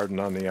flows would harden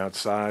on the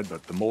outside,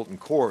 but the molten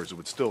cores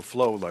would still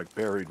flow like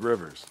buried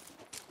rivers.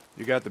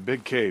 You got the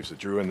big caves that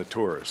drew in the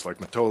tourists, like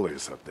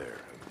Metolius up there.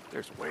 And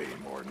there's way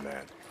more than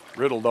that.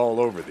 Riddled all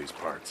over these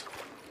parts.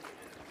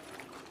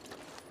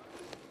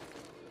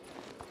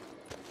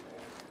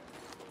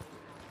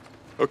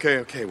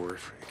 Okay, we're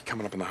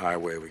coming up on the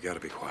highway. We gotta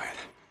be quiet.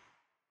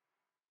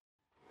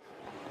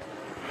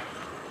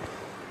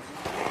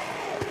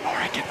 All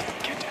right, get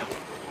down.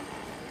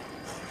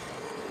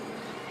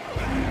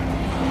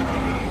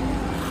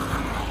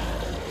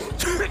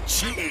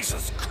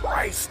 Jesus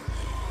Christ!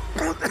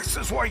 This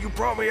is why you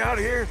brought me out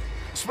here?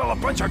 Smell a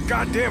bunch of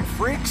goddamn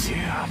freaks?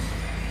 Yeah.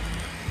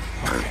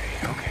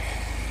 Okay.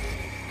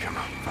 Come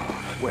on, follow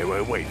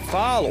me. Wait.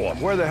 Follow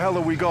him? Where the hell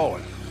are we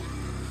going?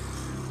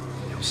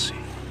 You'll see.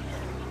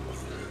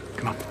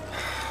 Come on.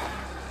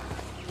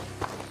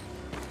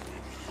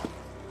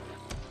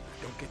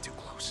 Don't get too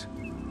close.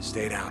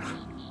 Stay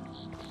down.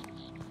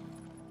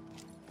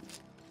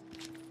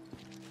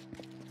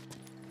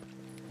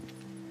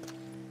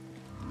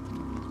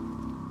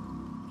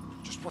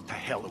 Just what the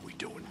hell are we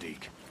doing,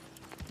 Deke?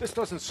 This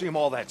doesn't seem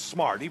all that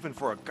smart, even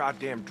for a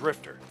goddamn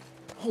drifter.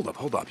 Hold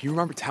up. You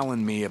remember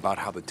telling me about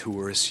how the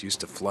tourists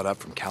used to flood up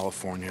from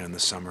California in the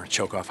summer,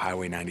 choke off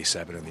Highway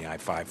 97 and the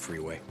I-5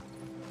 freeway?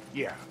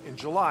 Yeah, in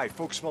July,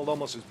 folks smelled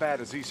almost as bad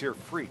as these here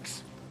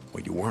freaks.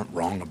 Well, you weren't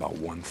wrong about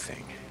one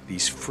thing.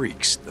 These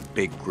freaks, the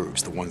big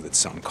groups, the ones that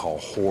some call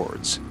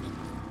hordes,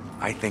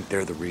 I think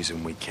they're the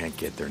reason we can't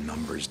get their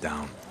numbers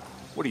down.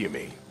 What do you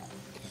mean?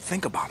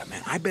 Think about it,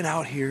 man. I've been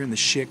out here in the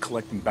shit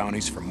collecting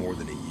bounties for more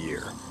than a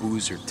year.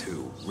 Boozer,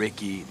 too.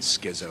 Ricky,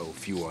 Skizzo, a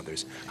few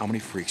others. How many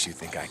freaks you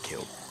think I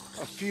killed?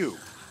 A few.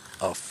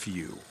 A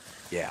few.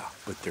 Yeah,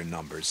 but their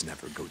numbers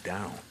never go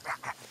down.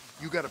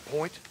 You got a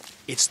point?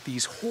 It's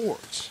these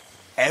hordes.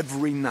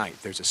 Every night,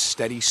 there's a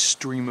steady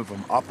stream of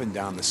them up and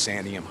down the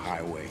Santiam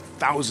Highway.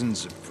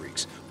 Thousands of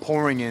freaks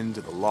pouring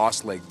into the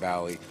Lost Lake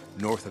Valley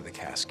north of the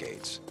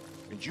Cascades.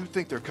 And you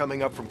think they're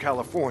coming up from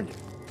California?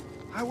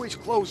 Highway's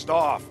closed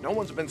off. No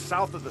one's been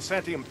south of the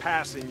Santiam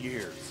Pass in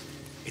years.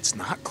 It's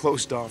not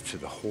closed off to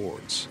the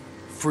hordes.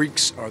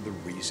 Freaks are the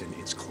reason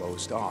it's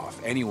closed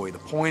off. Anyway, the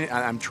point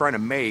I'm trying to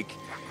make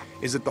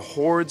is that the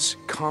hordes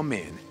come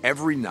in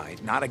every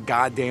night, not a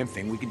goddamn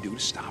thing we can do to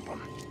stop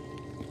them.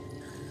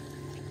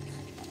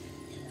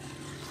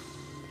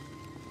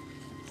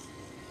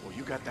 Well,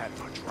 you got that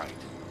much right.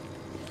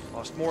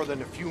 Lost more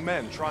than a few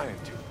men trying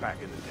to back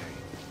in the day.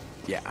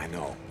 Yeah, I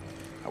know.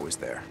 I was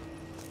there.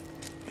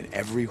 And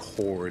every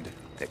horde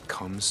that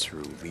comes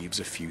through leaves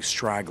a few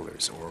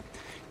stragglers or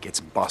gets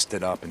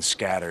busted up and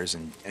scatters,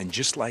 and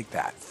just like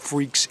that,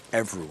 freaks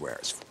everywhere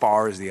as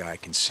far as the eye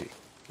can see.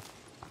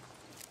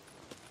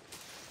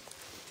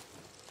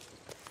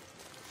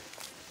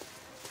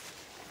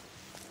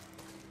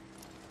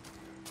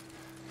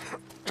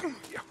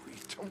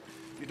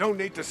 You don't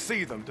need to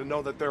see them to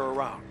know that they're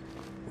around.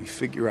 We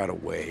figure out a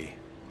way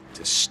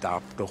to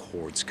stop the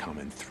hordes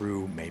coming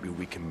through. Maybe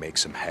we can make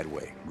some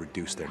headway,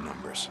 reduce their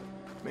numbers.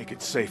 Make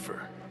it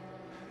safer.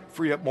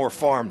 Free up more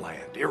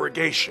farmland,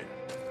 irrigation.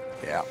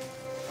 Yeah.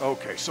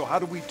 Okay, so how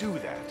do we do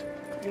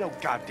that? You know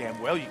goddamn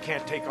well you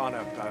can't take on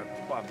a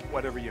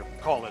whatever you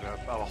call it,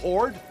 a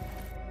horde?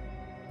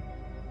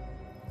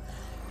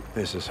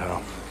 This is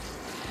how.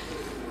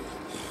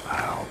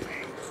 I'll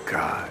be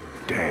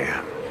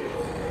goddamn.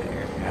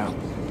 Yeah.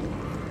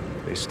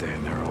 They stay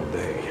in there all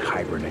day,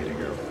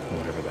 hibernating or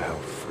whatever the hell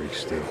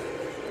freaks do.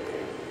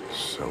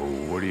 So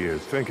what are you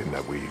thinking,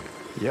 that we...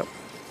 Yep.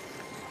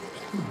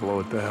 Blow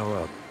it the hell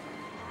up.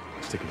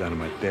 Stick it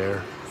dynamite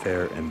there,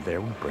 and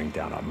there. We bring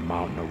down a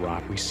mountain of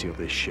rock. We seal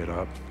this shit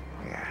up.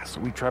 Yeah, so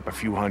we trap a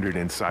few hundred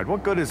inside.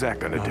 What good is that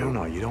gonna do?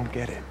 No, you don't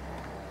get it.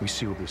 We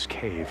seal this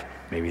cave.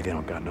 Maybe they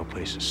don't got no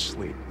place to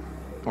sleep.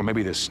 Or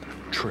maybe this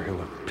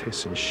trail of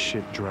piss and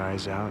shit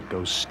dries out,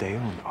 goes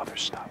stale, and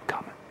others stop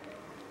coming.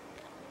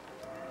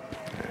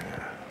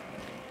 Yeah.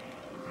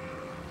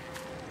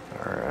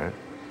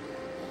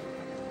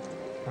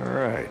 All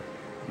right.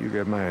 You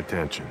got my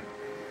attention.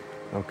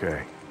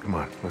 Okay, come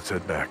on, let's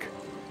head back.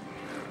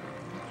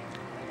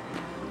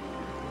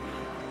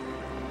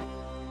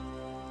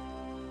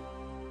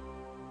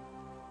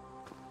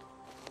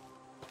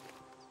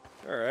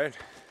 right.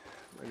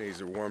 My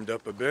knees are warmed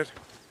up a bit.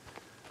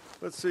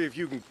 Let's see if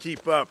you can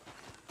keep up.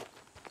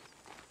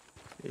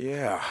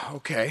 Yeah,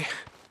 okay.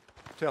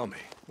 Tell me,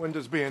 when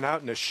does being out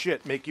in the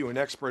shit make you an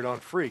expert on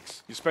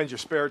freaks? You spend your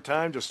spare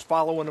time just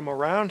following them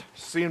around,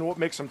 seeing what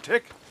makes them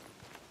tick?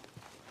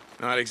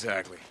 Not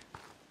exactly.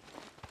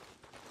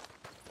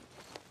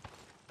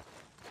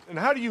 And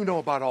how do you know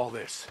about all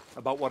this?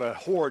 About what a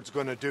horde's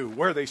gonna do,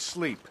 where they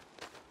sleep?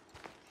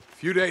 A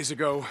few days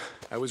ago,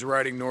 I was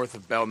riding north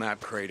of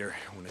Belknap Crater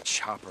when a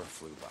chopper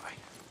flew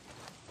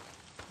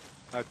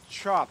by. A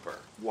chopper?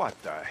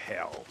 What the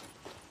hell?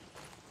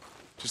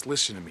 Just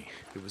listen to me.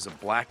 It was a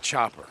black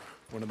chopper.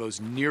 One of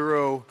those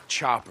Nero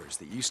choppers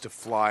that used to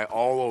fly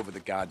all over the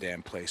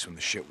goddamn place when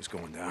the shit was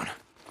going down.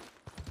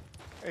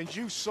 And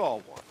you saw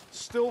one?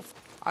 Still?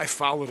 I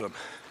followed them.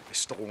 I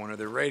stole one of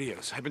their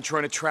radios. I've been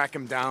trying to track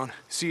them down,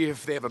 see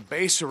if they have a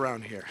base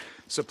around here.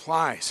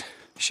 Supplies.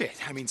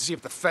 Shit, I mean, see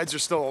if the feds are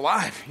still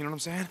alive. You know what I'm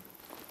saying?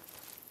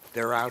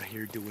 They're out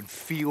here doing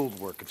field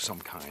work of some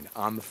kind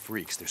on the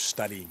freaks. They're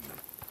studying them.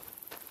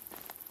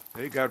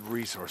 They got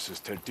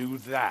resources to do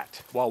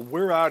that, while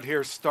we're out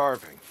here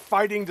starving,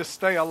 fighting to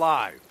stay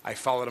alive. I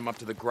followed them up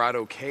to the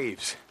Grotto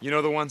Caves. You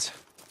know the ones?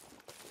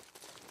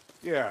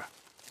 Yeah.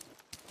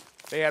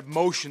 They had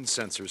motion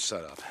sensors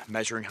set up,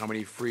 measuring how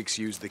many freaks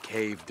used the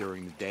cave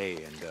during the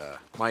day, and,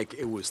 Mike,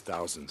 it was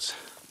thousands.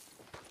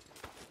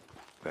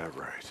 That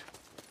right.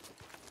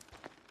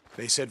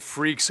 They said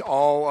freaks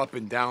all up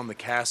and down the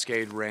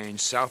Cascade Range,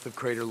 south of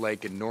Crater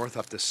Lake and north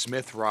up to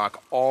Smith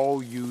Rock,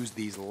 all used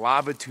these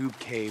lava tube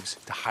caves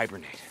to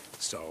hibernate.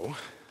 So,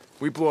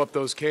 we blow up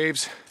those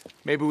caves,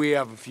 maybe we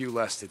have a few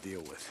less to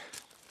deal with.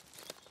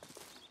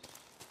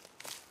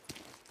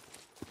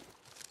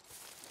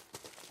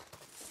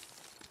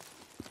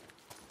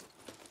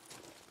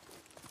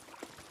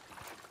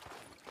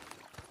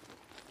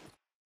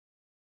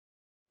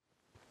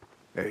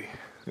 Hey,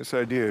 this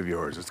idea of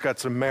yours, it's got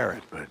some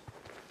merit, but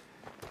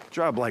a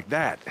job like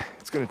that,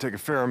 it's gonna take a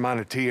fair amount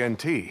of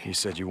TNT. You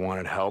said you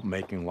wanted help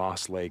making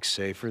Lost Lake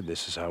safer.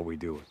 This is how we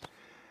do it.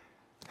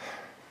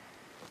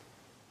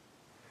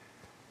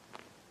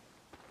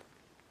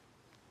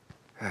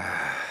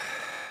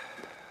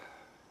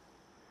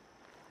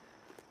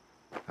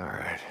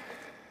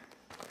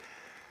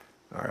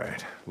 All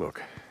right,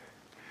 look.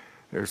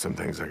 There's some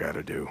things I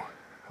gotta do,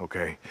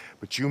 okay?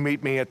 But you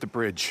meet me at the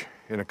bridge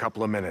in a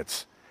couple of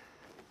minutes.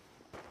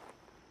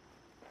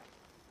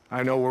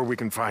 I know where we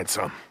can find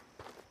some.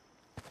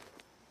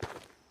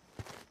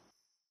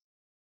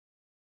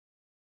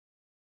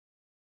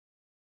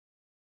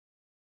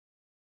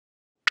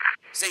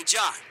 St.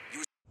 John, you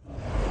were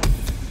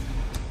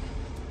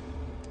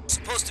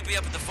supposed to be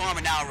up at the farm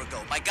an hour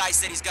ago. My guy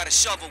said he's got a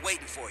shovel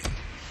waiting for you.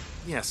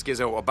 Yeah,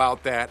 Skizzo,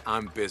 about that,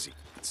 I'm busy.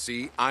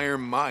 See,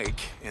 Iron Mike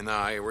and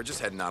I, we're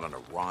just heading out on a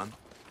run.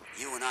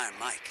 You and Iron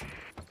Mike.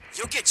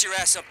 You'll get your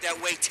ass up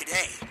that way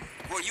today,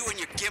 or you and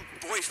your gimp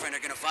boyfriend are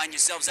gonna find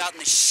yourselves out in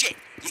the shit.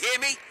 You hear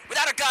me?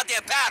 Without a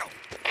goddamn paddle.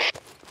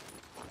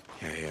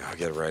 Yeah, I'll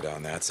get right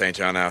on that. St.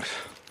 John out.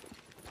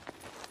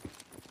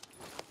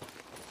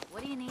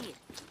 What do you need?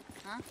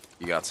 Huh?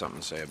 You got something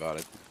to say about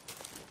it?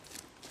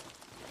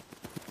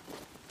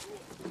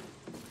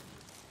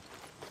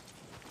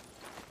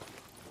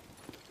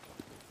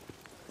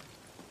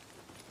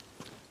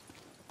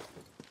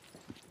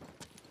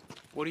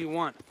 What do you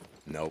want?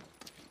 Nope.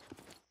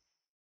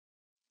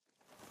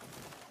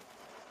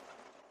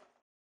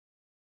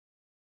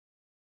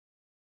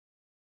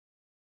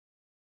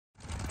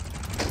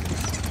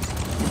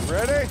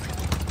 Ready?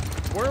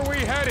 Where are we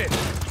headed?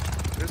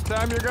 This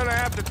time you're gonna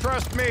have to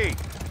trust me.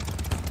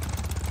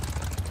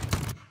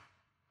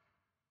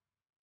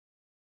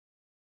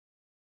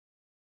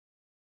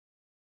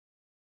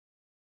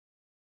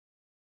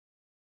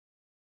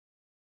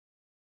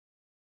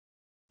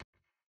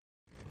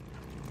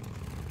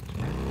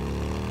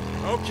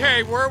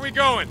 Okay, where are we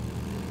going?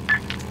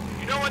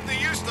 You know what they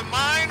used to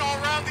mine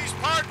all around these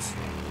parts?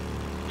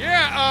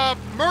 Yeah,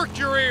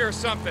 mercury or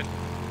something.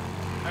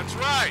 That's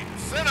right,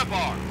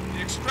 cinnabar.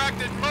 The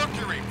extracted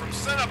mercury from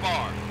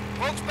cinnabar.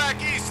 Folks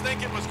back east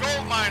think it was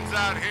gold mines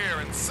out here,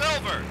 and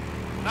silver.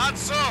 Not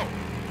so.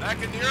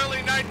 Back in the early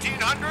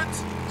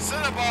 1900s,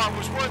 cinnabar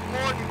was worth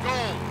more than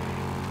gold.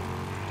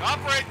 To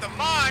operate the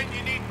mine,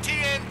 you need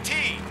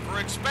TNT for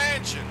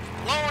expansion,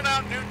 blowing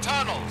out new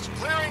tunnels,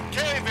 clearing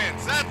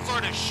cave-ins, that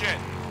sort of shit.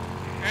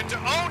 And to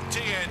own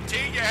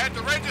TNT, you had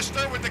to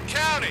register with the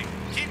county.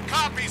 Keep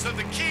copies of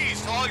the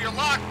keys to all your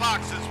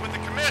lockboxes with the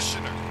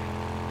commissioner.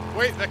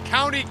 Wait, the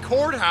county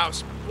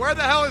courthouse? Where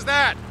the hell is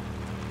that?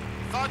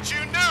 Thought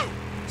you knew.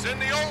 It's in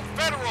the old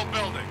federal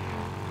building.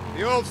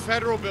 The old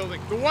federal building.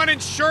 The one in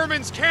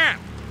Sherman's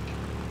camp.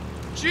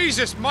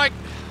 Jesus, Mike.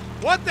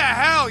 What the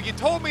hell? You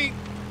told me...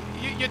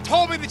 You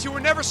told me that you were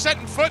never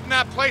setting foot in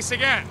that place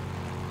again.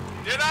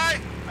 Did I?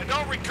 I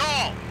don't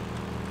recall.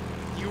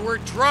 You were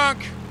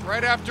drunk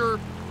right after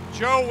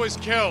Joe was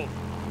killed.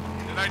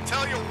 Did I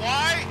tell you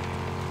why?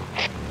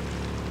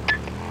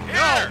 Here!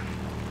 No.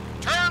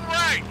 Turn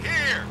right,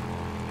 here!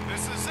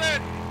 This is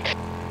it.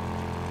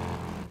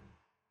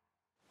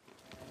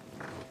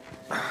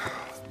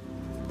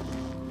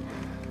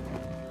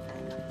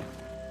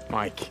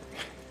 Mike.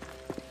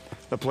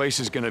 The place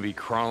is gonna be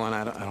crawling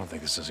out. I don't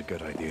think this is a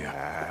good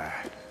idea.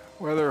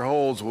 Where there are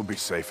holes will be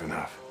safe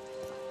enough.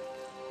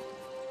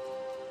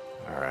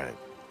 All right.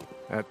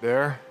 That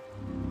there?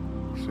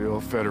 It's the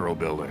old federal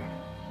building.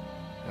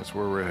 That's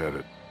where we're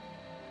headed.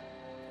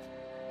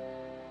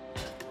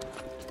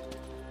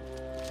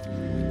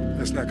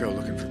 Let's not go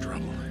looking for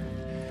trouble.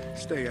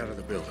 Stay out of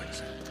the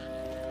buildings.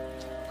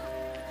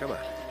 Come on.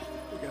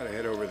 We gotta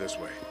head over this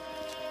way.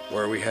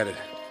 Where are we headed?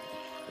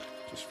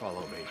 Just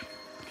follow me.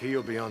 Key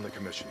will be on the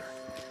commissioner.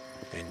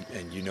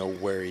 And you know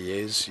where he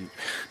is?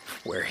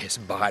 Where his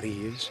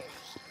body is?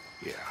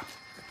 Yeah,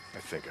 I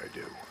think I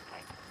do.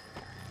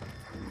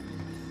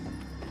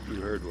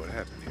 You heard what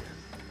happened here?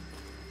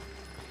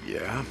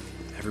 Yeah.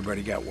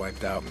 Everybody got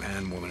wiped out,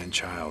 man, woman, and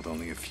child.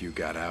 Only a few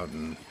got out,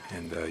 and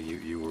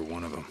you were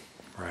one of them,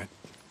 right?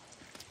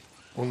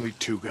 Only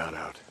 2 got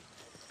out.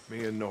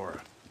 Me and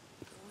Nora.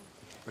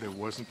 But it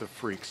wasn't the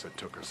freaks that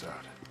took us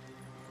out.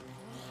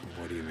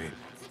 What do you mean?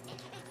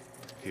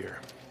 Here.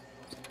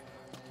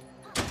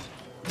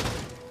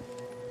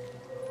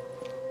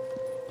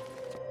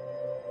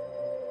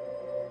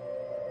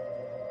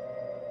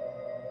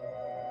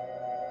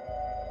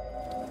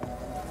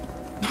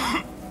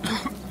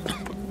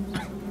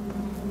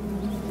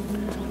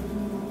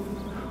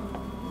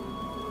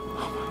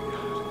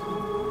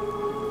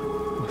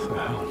 What the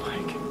hell,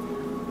 Mike?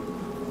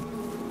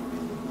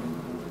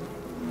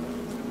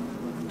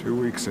 2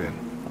 weeks in.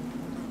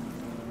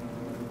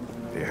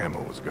 The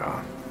ammo was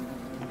gone.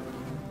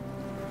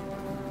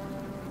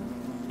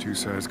 2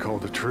 sides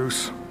called a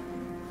truce.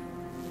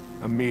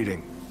 A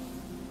meeting.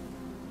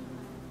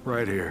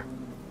 Right here.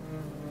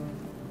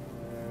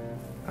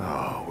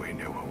 Oh, we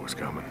knew what was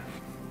coming.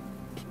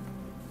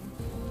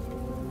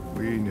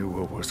 We knew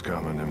what was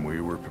coming, and we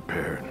were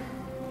prepared.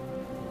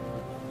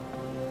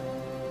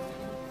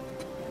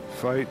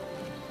 Fight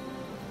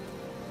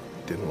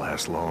didn't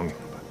last long,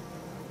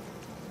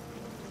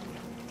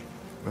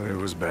 but it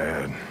was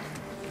bad.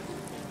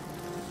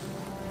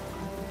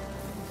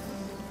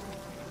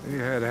 They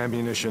had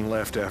ammunition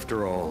left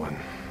after all, and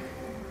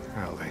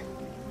hell,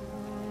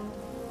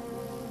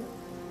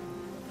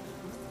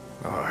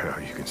 oh, hell,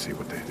 you can see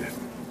what they did.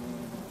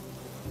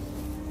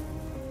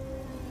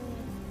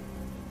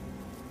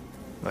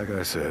 Like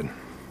I said,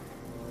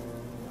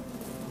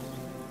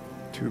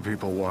 2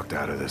 people walked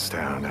out of this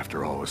town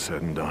after all was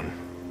said and done.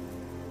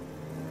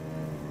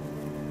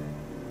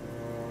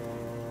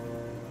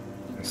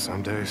 And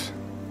some days,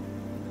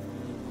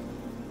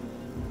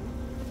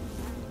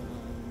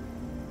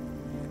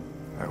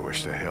 I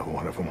wish the hell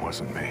one of them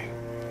wasn't me.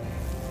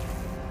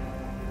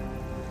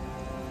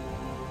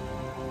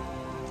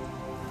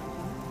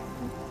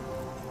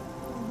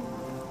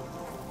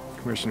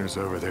 Commissioner's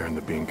over there in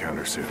the bean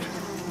counter suit.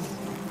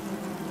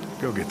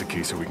 Go get the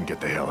key so we can get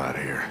the hell out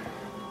of here.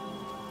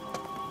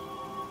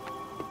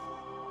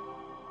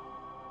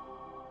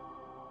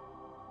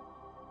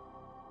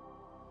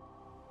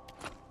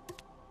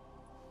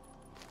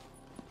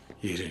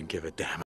 You didn't give a damn